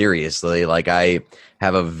it seriously. Like I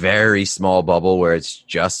have a very small bubble where it's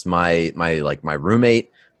just my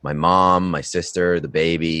roommate, my mom, my sister, the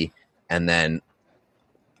baby, and then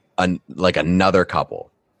like another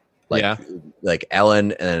couple. Like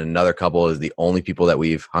Ellen and another couple is the only people that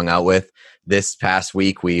we've hung out with. This past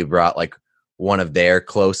week, we brought like one of their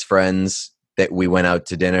close friends that we went out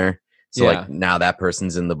to dinner. So like now that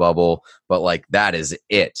person's in the bubble, but like that is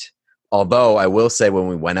it. Although I will say when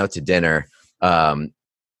we went out to dinner,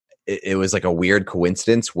 it was like a weird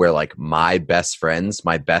coincidence where like my best friends,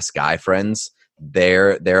 my best guy friends,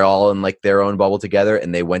 they're all in like their own bubble together,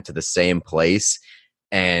 and they went to the same place,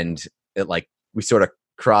 and it like we sort of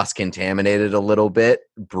cross-contaminated a little bit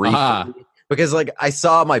briefly because like I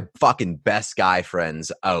saw my fucking best guy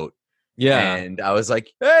friends out. Yeah. And I was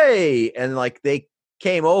like, hey, and like they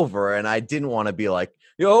came over, and I didn't want to be like,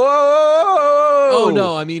 yo, whoa. Oh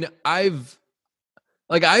no, I mean, I've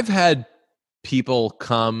had people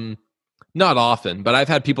come, not often, but I've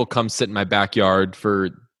had people come sit in my backyard for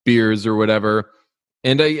beers or whatever.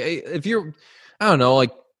 And I don't know,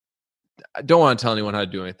 like, I don't want to tell anyone how to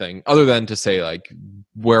do anything other than to say like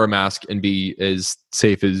wear a mask and be as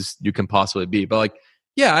safe as you can possibly be. But like,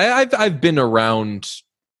 yeah, I've been around.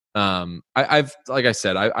 I've like I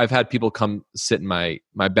said, I've had people come sit in my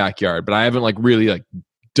backyard, but I haven't like really like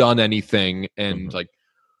done anything and like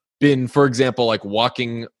been, for example, like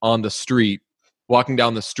walking down the street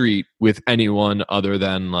with anyone other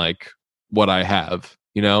than like what I have,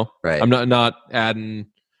 you know? Right. I'm not adding a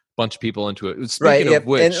bunch of people into it. Speaking of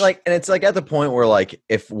which, and it's like at the point where like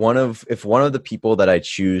if one of the people that I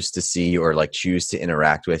choose to see or like choose to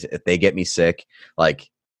interact with, if they get me sick, like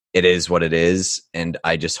it is what it is. And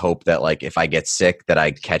I just hope that like if I get sick that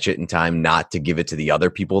I catch it in time not to give it to the other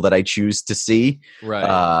people that I choose to see.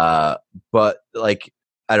 Right. But like,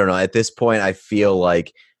 I don't know, at this point I feel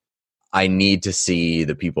like I need to see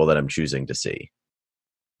the people that I'm choosing to see.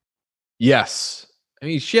 Yes. I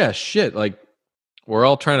mean, yeah, shit. Like we're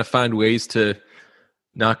all trying to find ways to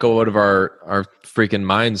not go out of our freaking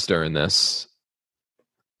minds during this.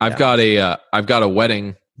 I've got a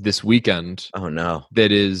wedding this weekend. Oh no.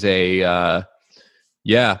 That is it's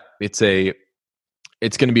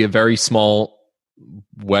going to be a very small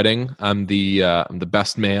wedding. I'm the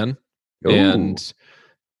best man. Ooh. And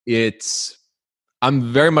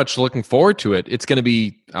I'm very much looking forward to it. It's going to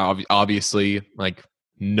be obviously like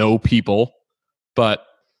no people, but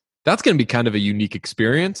that's going to be kind of a unique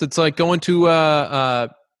experience. It's like going to I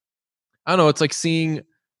don't know, it's like seeing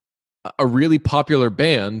a really popular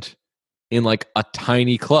band in like a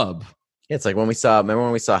tiny club. It's like when we saw. Remember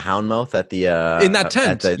when we saw Houndmouth at the in that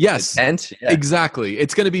tent? Yes, the tent. Yeah. Exactly.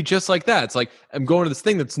 It's going to be just like that. It's like I'm going to this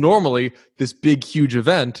thing that's normally this big, huge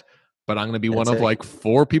event, but I'm going to be one of like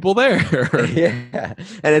 4 people there. Yeah,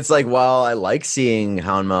 and it's like, while I like seeing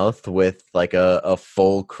Houndmouth with like a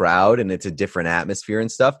full crowd and it's a different atmosphere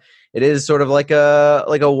and stuff, it is sort of like a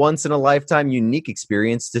once in a lifetime unique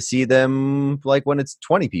experience to see them like when it's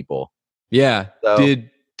 20 people. Yeah. So,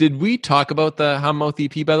 Did we talk about the Houndmouth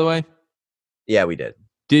EP, by the way? yeah, we did.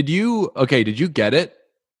 Did you get it?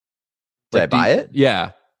 Did I buy it?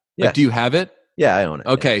 Yeah. Yeah. Like, do you have it? Yeah, I own it.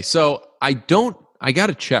 Okay, yeah. so I got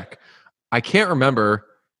to check. I can't remember,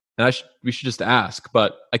 and we should just ask,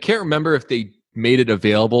 but I can't remember if they made it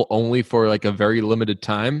available only for like a very limited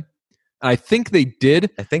time. And I think they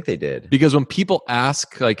did. I think they did. Because when people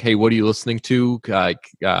ask, like, hey, what are you listening to? Can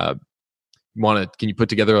you put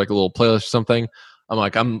together like a little playlist or something? I'm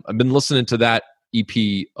like, I've been listening to that EP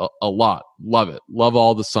a lot. Love it. Love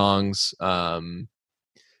all the songs. And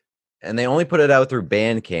they only put it out through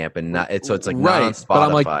Bandcamp, and so it's like not on Spotify but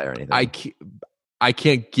I'm like, or anything. I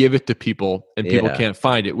can't give it to people, and people can't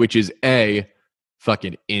find it, which is A,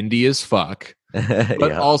 fucking indie as fuck.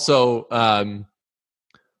 But also,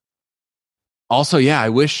 yeah, I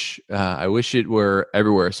wish it were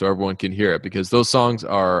everywhere so everyone can hear it, because those songs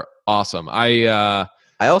are awesome. I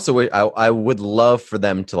would love for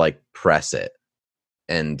them to like press it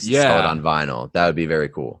and sell it on vinyl. That would be very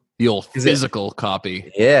cool. The old physical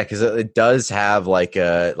copy. Yeah, because it does have like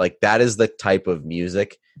that is the type of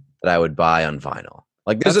music that I would buy on vinyl.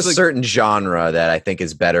 Like there's a certain genre that I think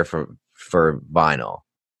is better for vinyl.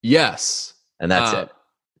 Yes. And that's it.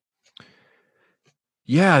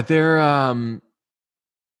 Yeah, they're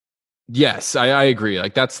yes, I agree.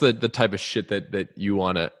 Like that's the type of shit that you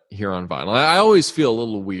want to hear on vinyl. I always feel a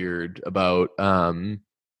little weird about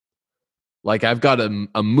like I've got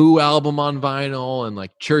a Moo album on vinyl and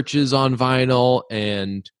like Churches on vinyl,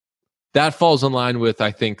 and that falls in line with,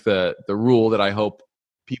 I think, the rule that I hope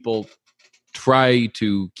people try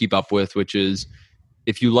to keep up with, which is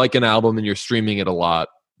if you like an album and you're streaming it a lot,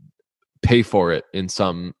 pay for it in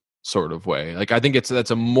some sort of way. Like I think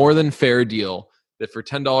that's a more than fair deal that for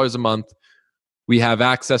 $10 a month we have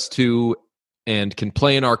access to and can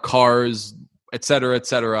play in our cars, et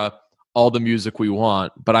cetera, all the music we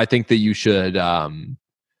want. But I think that you should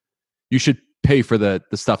pay for the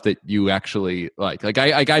stuff that you actually like. Like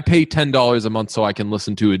I pay $10 a month so I can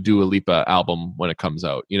listen to a Dua Lipa album when it comes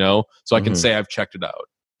out, so I can say I've checked it out.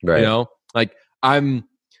 Right. I'm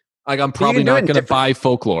probably not going to buy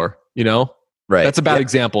Folklore, Right. That's a bad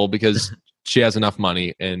example because she has enough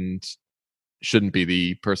money and shouldn't be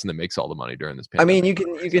the person that makes all the money during this pandemic. I mean, you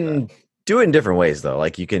can do it in different ways though.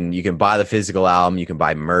 Like you can buy the physical album, you can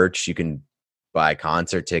buy merch, you can buy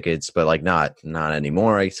concert tickets, but like not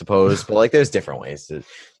anymore, I suppose. But like there's different ways to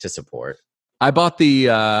support. I bought the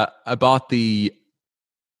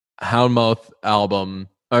Houndmouth album,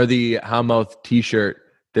 or the Houndmouth t-shirt.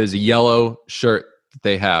 There's a yellow shirt that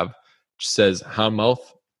they have which says Houndmouth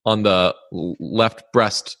on the left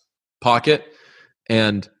breast pocket.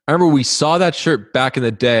 And I remember we saw that shirt back in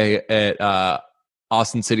the day at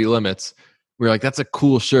Austin City Limits. We were like, that's a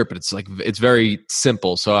cool shirt, but it's very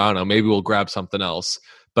simple. So I don't know, maybe we'll grab something else.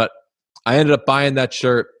 But I ended up buying that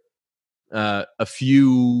shirt a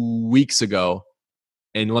few weeks ago.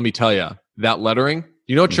 And let me tell you, that lettering,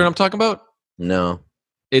 you know what shirt I'm talking about? No.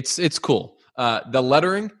 It's cool. The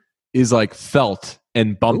lettering is like felt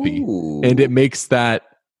and bumpy. Ooh. And it makes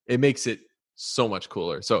it so much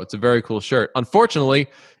cooler. So it's a very cool shirt. Unfortunately,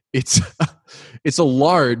 it's a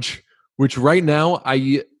large, which right now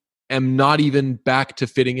I am not even back to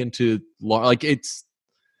fitting into like it's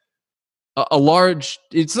a large.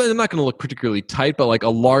 It's not going to look particularly tight, but like a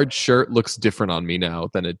large shirt looks different on me now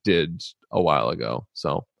than it did a while ago.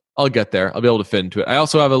 So I'll get there. I'll be able to fit into it. I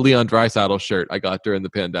also have a Leon Draisaitl shirt I got during the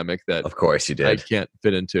pandemic that, of course, you did. I can't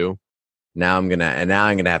fit into. Now I'm gonna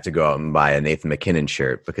have to go out and buy a Nathan MacKinnon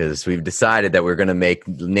shirt because we've decided that we're gonna make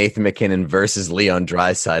Nathan MacKinnon versus Leon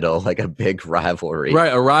Draisaitl like a big rivalry.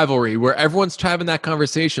 Right, a rivalry where everyone's having that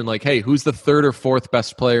conversation, like, "Hey, who's the third or fourth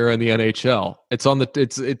best player in the NHL?" It's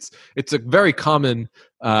a very common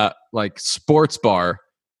like sports bar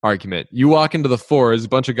argument. You walk into the four, there's a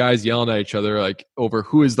bunch of guys yelling at each other like over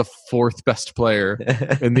who is the fourth best player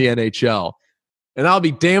in the NHL. And I'll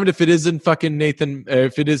be damned if it isn't fucking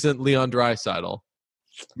if it isn't Leon Draisaitl.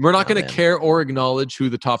 We're not going to care or acknowledge who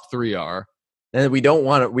the top three are. And we don't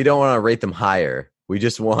want to rate them higher. We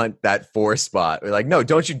just want that 4 spot. We're like, no,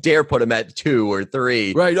 don't you dare put him at 2 or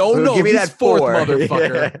 3. Right. Oh, no, give me that 4,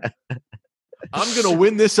 motherfucker. Yeah. I'm going to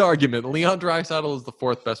win this argument. Leon Draisaitl is the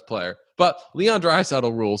 4th best player. But Leon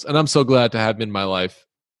Draisaitl rules, and I'm so glad to have him in my life.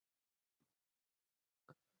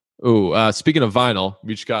 Ooh, speaking of vinyl,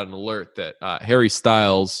 we just got an alert that Harry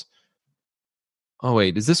Styles. Oh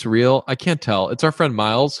wait, is this real? I can't tell. It's our friend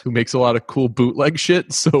Miles who makes a lot of cool bootleg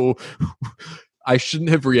shit. So I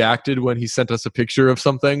shouldn't have reacted when he sent us a picture of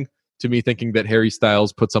something to me thinking that Harry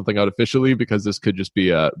Styles put something out officially, because this could just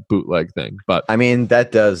be a bootleg thing. But I mean,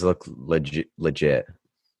 that does look legit.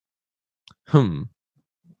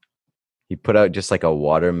 He put out just like a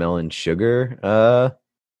Watermelon Sugar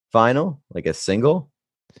vinyl, like a single.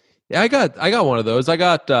 Yeah, I got one of those. I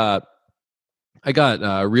got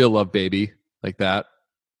Real Love Baby, like that.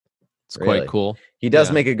 It's Really? quite cool. He does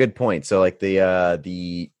make a good point. So like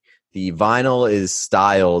the vinyl is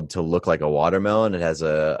styled to look like a watermelon. It has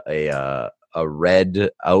a red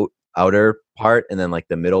outer part, and then like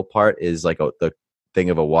the middle part is like the thing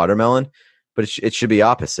of a watermelon, but it should be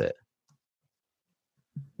opposite.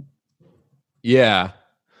 Yeah.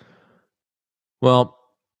 Well,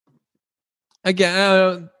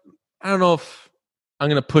 again, I don't know if I'm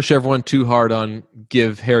going to push everyone too hard on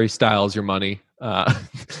give Harry Styles your money.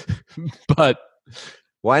 But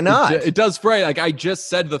why not? It does, right? Like I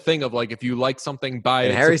just said the thing of like, if you like something, buy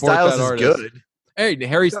and it. Harry Styles is good. Hey,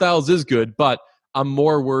 Harry Styles is good, but I'm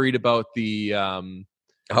more worried about the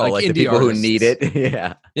like the people artists who need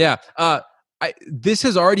it. Yeah. This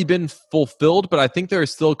has already been fulfilled, but I think there are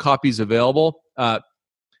still copies available.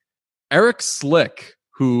 Eric Slick,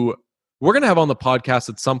 who we're going to have on the podcast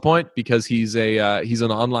at some point because he's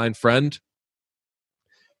an online friend.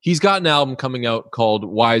 He's got an album coming out called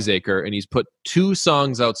Wiseacre, and he's put 2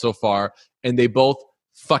 songs out so far, and they both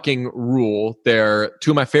fucking rule. They're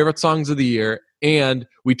 2 of my favorite songs of the year, and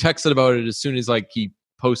we texted about it as soon as like he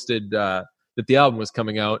posted that the album was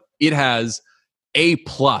coming out. It has A+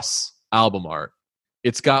 album art.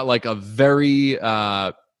 It's got like a very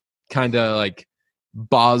kind of like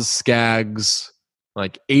Boz Scaggs,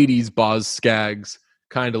 like 80s Boz Scaggs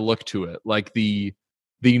kind of look to it, like the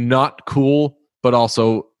not cool but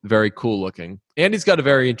also very cool looking. And he's got a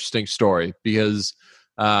very interesting story because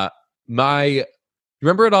remember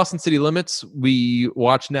at Austin City Limits we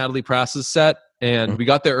watched Natalie Prass's set, and we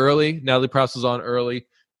got there early. Natalie Prass was on early,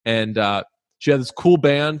 and she had this cool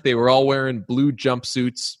band. They were all wearing blue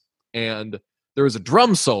jumpsuits, and there was a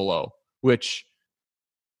drum solo, which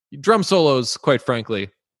drum solos, quite frankly,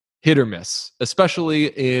 hit or miss, especially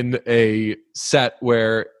in a set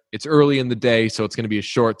where it's early in the day, so it's going to be a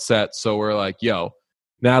short set. So we're like, yo,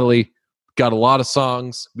 Natalie, got a lot of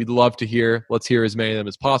songs we'd love to hear. Let's hear as many of them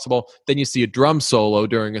as possible. Then you see a drum solo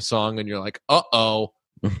during a song, and you're like, uh-oh,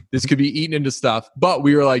 this could be eaten into stuff. But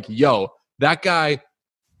we were like, yo, that guy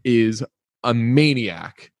is a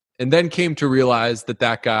maniac. And then came to realize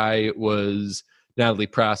that guy was Natalie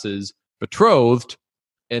Prass's betrothed.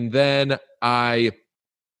 And then a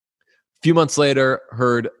few months later,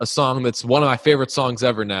 heard a song that's one of my favorite songs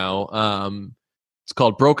ever now. It's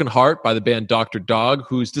called Broken Heart by the band Dr. Dog,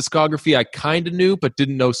 whose discography I kind of knew but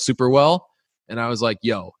didn't know super well. And I was like,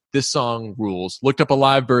 yo, this song rules. Looked up a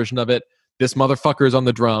live version of it. This motherfucker is on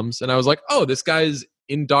the drums. And I was like, oh, this guy's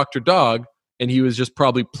in Dr. Dog. And he was just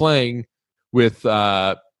probably playing with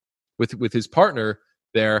his partner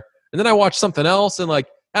there. And then I watched something else, and like,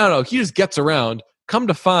 I don't know, he just gets around. Come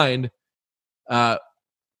to find,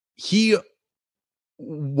 he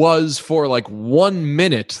was for like 1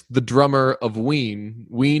 minute the drummer of Ween.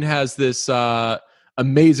 Ween has this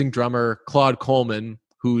amazing drummer, Claude Coleman,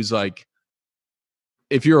 who's like,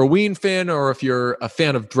 if you're a Ween fan or if you're a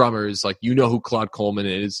fan of drummers, like, you know who Claude Coleman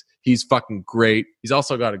is. He's fucking great. He's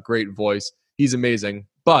also got a great voice. He's amazing.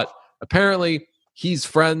 But apparently he's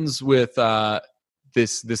friends with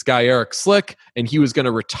this guy Eric Slick, and he was going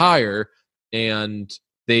to retire, and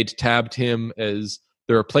they'd tabbed him as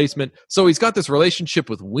the replacement. So he's got this relationship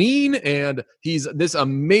with Ween, and he's this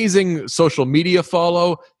amazing social media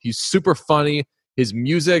follow. He's super funny. His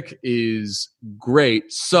music is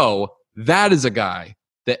great. So that is a guy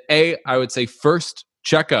that I would say first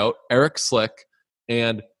check out Eric Slick,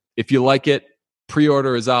 and if you like it,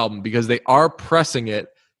 pre-order his album because they are pressing it.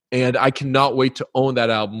 And I cannot wait to own that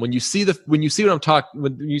album. When you see when you see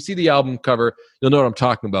the album cover, you'll know what I'm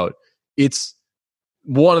talking about. It's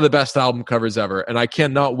one of the best album covers ever, and I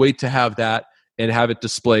cannot wait to have that and have it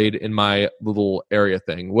displayed in my little area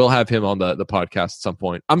thing. We'll have him on the podcast at some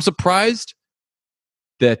point. I'm surprised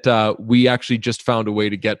that we actually just found a way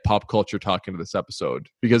to get Pop Culture Talk into this episode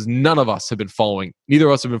because neither of us have been following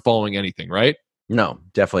anything, right? No,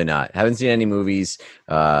 definitely not. Haven't seen any movies.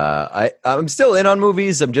 I'm still in on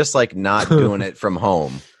movies. I'm just like not doing it from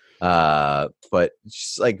home. But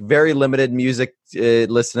just like very limited music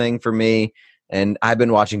listening for me. And I've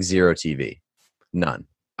been watching zero TV. None.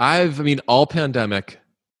 All pandemic,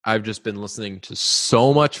 I've just been listening to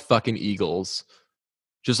so much fucking Eagles.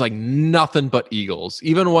 Just like nothing but Eagles.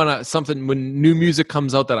 Even when new music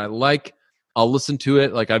comes out that I like, I'll listen to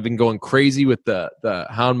it. Like I've been going crazy with the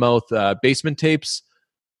Houndmouth Basement tapes,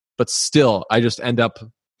 but still, I just end up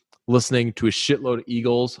listening to a shitload of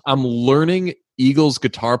Eagles. I'm learning Eagles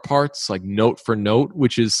guitar parts like note for note,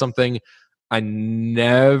 which is something I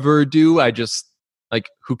never do. I just like,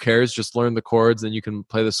 who cares? Just learn the chords and you can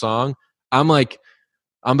play the song.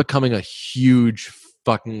 I'm becoming a huge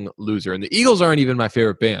fucking loser. And the Eagles aren't even my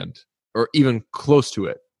favorite band or even close to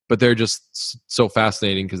it, but they're just so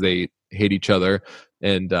fascinating because they hate each other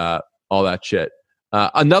and all that shit.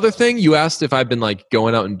 Another thing, you asked if I've been like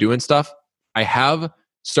going out and doing stuff. I have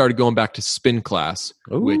started going back to spin class,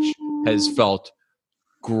 which has felt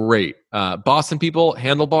great. Boston people,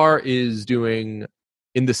 Handlebar is doing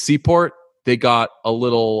in the Seaport. They got a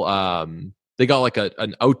little, they got like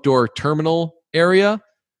an outdoor terminal area.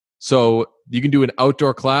 So you can do an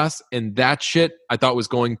outdoor class, and that shit I thought was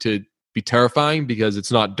going to be terrifying because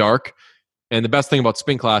it's not dark. And the best thing about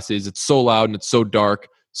spin class is it's so loud and it's so dark.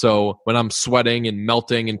 So when I'm sweating and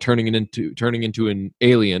melting and turning into an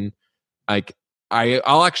alien, like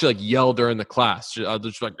I'll actually like yell during the class. I'll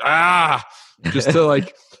just like just to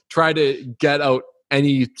like try to get out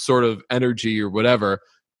any sort of energy or whatever.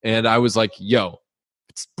 And I was like, yo,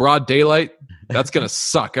 it's broad daylight. That's going to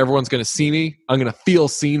suck. Everyone's going to see me. I'm going to feel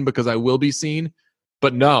seen because I will be seen.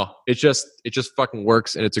 But no, it just fucking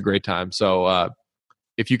works, and it's a great time. So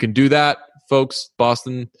if you can do that, folks,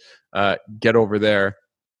 Boston, get over there.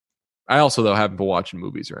 I also, though, haven't been watching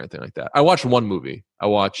movies or anything like that. I watched one movie. I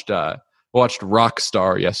watched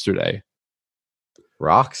Rockstar yesterday.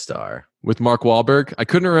 Rockstar? With Mark Wahlberg. I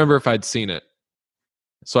couldn't remember if I'd seen it.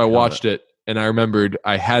 So I watched it, and I remembered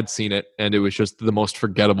I had seen it, and it was just the most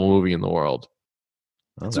forgettable movie in the world.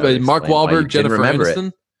 Well, so Mark Wahlberg, Jennifer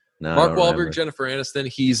Aniston. No, Mark Wahlberg, Jennifer Aniston.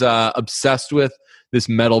 He's obsessed with this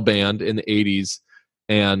metal band in the 80s,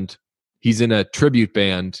 and he's in a tribute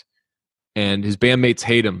band, and his bandmates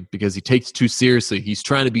hate him because he takes it too seriously. He's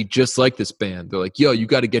trying to be just like this band. They're like, yo, you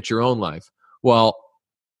got to get your own life. Well,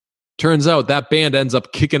 turns out that band ends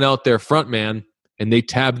up kicking out their frontman, and they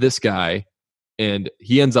tab this guy, and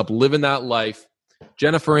he ends up living that life.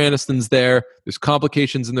 Jennifer Aniston's there. There's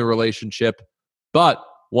complications in the relationship, but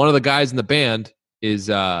one of the guys in the band is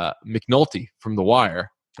McNulty from The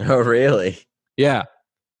Wire. Oh, really? Yeah.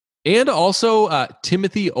 And also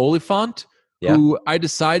Timothy Olyphant, who I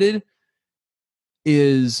decided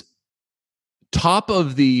is top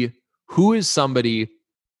of the who is somebody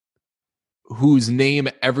whose name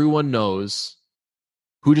everyone knows,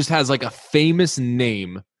 who just has like a famous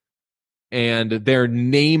name, and their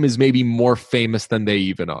name is maybe more famous than they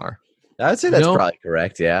even are. I would say that's probably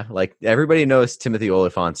correct, yeah. Like, everybody knows Timothy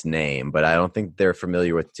Olyphant's name, but I don't think they're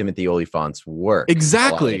familiar with Timothy Olyphant's work.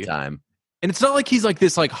 Exactly. A lot of the time. And it's not like he's like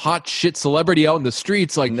this like hot shit celebrity out in the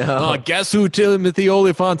streets. Like, no. Guess who Timothy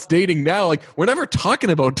Olyphant's dating now? Like, we're never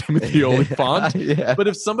talking about Timothy Olyphant. Yeah. But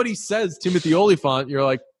if somebody says Timothy Olyphant, you're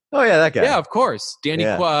like, oh yeah, that guy. Yeah, of course, Danny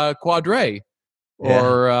Quadre,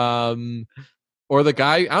 or the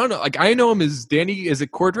guy. I don't know. Like, I know him as Danny. Is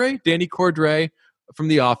it Cordray? Danny Cordray from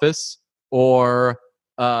The Office, or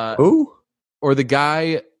who? Or the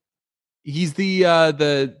guy. He's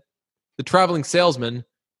the traveling salesman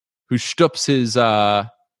who stups his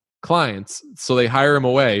clients, so they hire him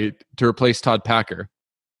away to replace Todd Packer.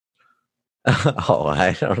 Oh,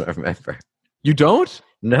 I don't remember. You don't?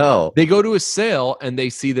 No. They go to a sale and they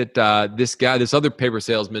see that this other paper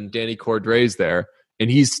salesman, Danny Cordray's there, and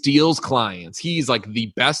he steals clients. He's like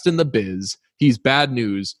the best in the biz. He's bad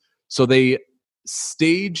news. So they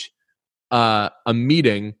stage a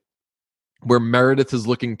meeting where Meredith is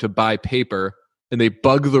looking to buy paper, and they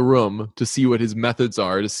bug the room to see what his methods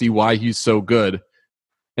are, to see why he's so good.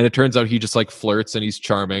 And it turns out he just like flirts and he's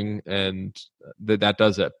charming, and that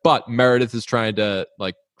does it. But Meredith is trying to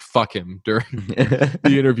like fuck him during the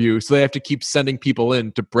interview. So they have to keep sending people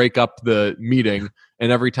in to break up the meeting.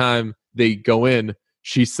 And every time they go in,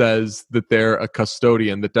 she says that they're a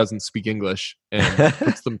custodian that doesn't speak English and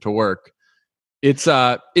puts them to work. It's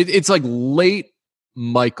like late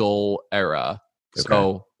Michael era. Okay.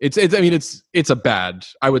 So it's a bad,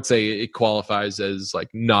 I would say it qualifies as like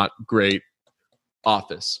not great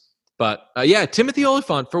Office. But Timothy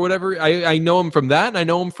Olyphant, for whatever, I know him from that, and I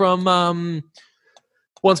know him from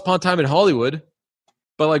Once Upon a Time in Hollywood.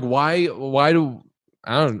 But like, why do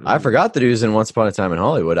I don't know. I forgot that he was in Once Upon a Time in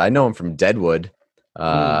Hollywood. I know him from Deadwood.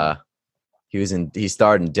 He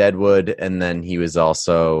starred in Deadwood, and then he was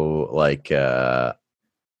also like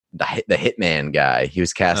the Hitman guy. He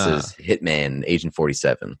was cast Uh, as Hitman, Agent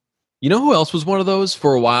 47. you know who else was one of those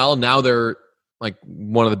for a while? Now they're like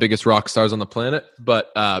one of the biggest rock stars on the planet.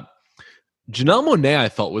 But Janelle Monáe, I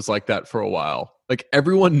felt, was like that for a while. Like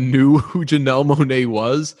everyone knew who Janelle Monáe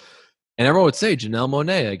was, and everyone would say Janelle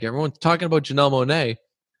Monáe. Like everyone's talking about Janelle Monáe.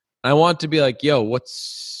 I want to be like, yo,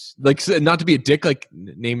 what's like, not to be a dick, like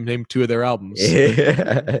name two of their albums.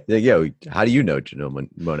 Yo, how do you know Janelle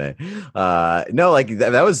Monáe? No, like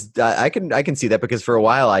that was I can see that because for a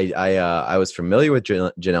while I was familiar with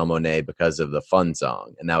Janelle Monáe because of the Fun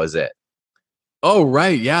song, and that was it. Oh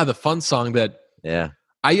right, yeah, the Fun song that. Yeah,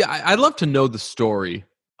 I'd love to know the story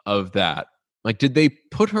of that. Like, did they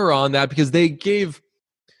put her on that because they gave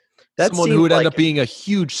someone who would end up being a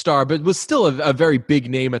huge star, but was still a very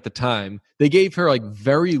big name at the time? They gave her like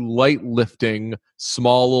very light lifting,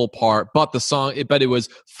 small little part, but the song, but it was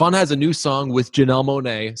Fun has a new song with Janelle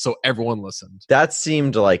Monáe, so everyone listened. That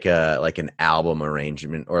seemed like an album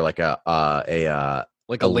arrangement or like a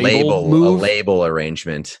label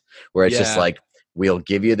arrangement where it's just like, we'll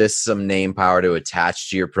give you some name power to attach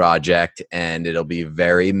to your project, and it'll be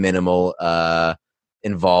very minimal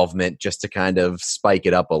involvement just to kind of spike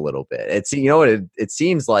it up a little bit. It's it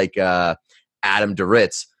seems like Adam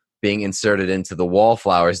Duritz being inserted into the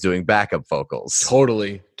Wallflowers doing backup vocals.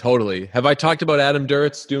 Totally. Have I talked about Adam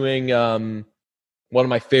Duritz doing one of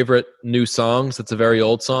my favorite new songs? It's a very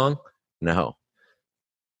old song. No.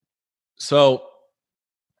 So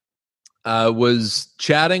was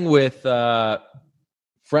chatting with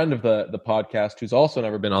friend of the podcast who's also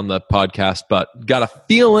never been on the podcast, but got a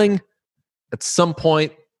feeling at some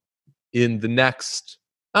point in the next,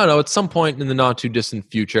 I don't know, at some point in the not too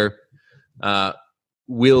distant future,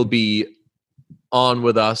 will be on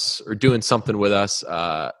with us or doing something with us.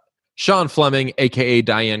 Sean Fleming, aka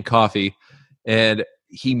Diane Coffee, and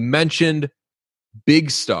he mentioned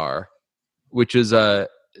Big Star, which is a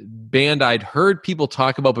band I'd heard people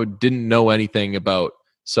talk about but didn't know anything about.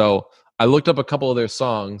 So I looked up a couple of their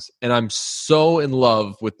songs, and I'm so in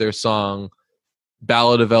love with their song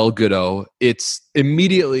Ballad of El Goodo. It's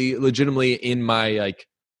immediately, legitimately in my like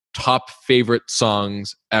top favorite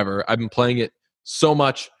songs ever. I've been playing it so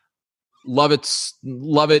much. Love it.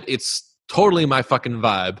 It's totally my fucking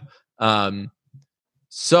vibe.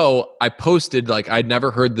 So I posted, like, I'd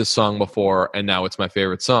never heard this song before, and now it's my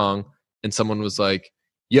favorite song. And someone was like,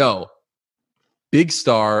 yo, Big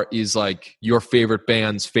Star is like your favorite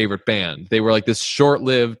band's favorite band. They were like this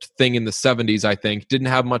short-lived thing in the 70s, I think. Didn't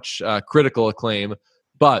have much critical acclaim,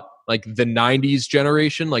 but like the 90s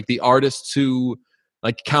generation, like the artists who,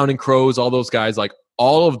 like Counting Crows, all those guys, like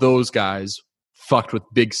all of those guys fucked with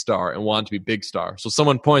Big Star and wanted to be Big Star. So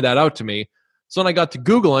someone pointed that out to me. So then I got to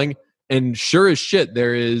Googling, and sure as shit,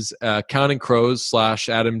 there is Counting Crows /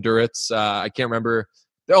 Adam Duritz. I can't remember.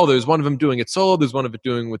 Oh, there's one of them doing it solo. There's one of it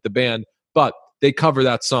doing with the band. But they cover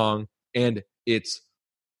that song, and it's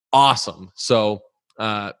awesome. So,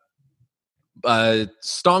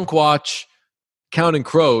 Stonkwatch, Counting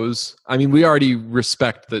Crows. I mean, we already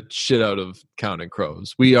respect the shit out of Counting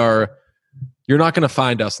Crows. You're not going to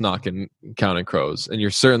find us knocking Counting Crows, and you're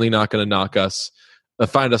certainly not going to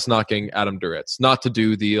find us knocking Adam Duritz. Not to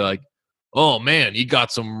do the like, oh man, you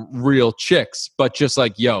got some real chicks, but just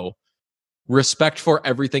like, yo, respect for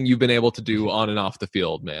everything you've been able to do on and off the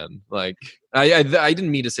field, man. Like, I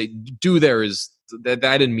didn't mean to say do there is that.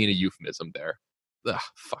 I didn't mean a euphemism there. Ugh,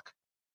 fuck.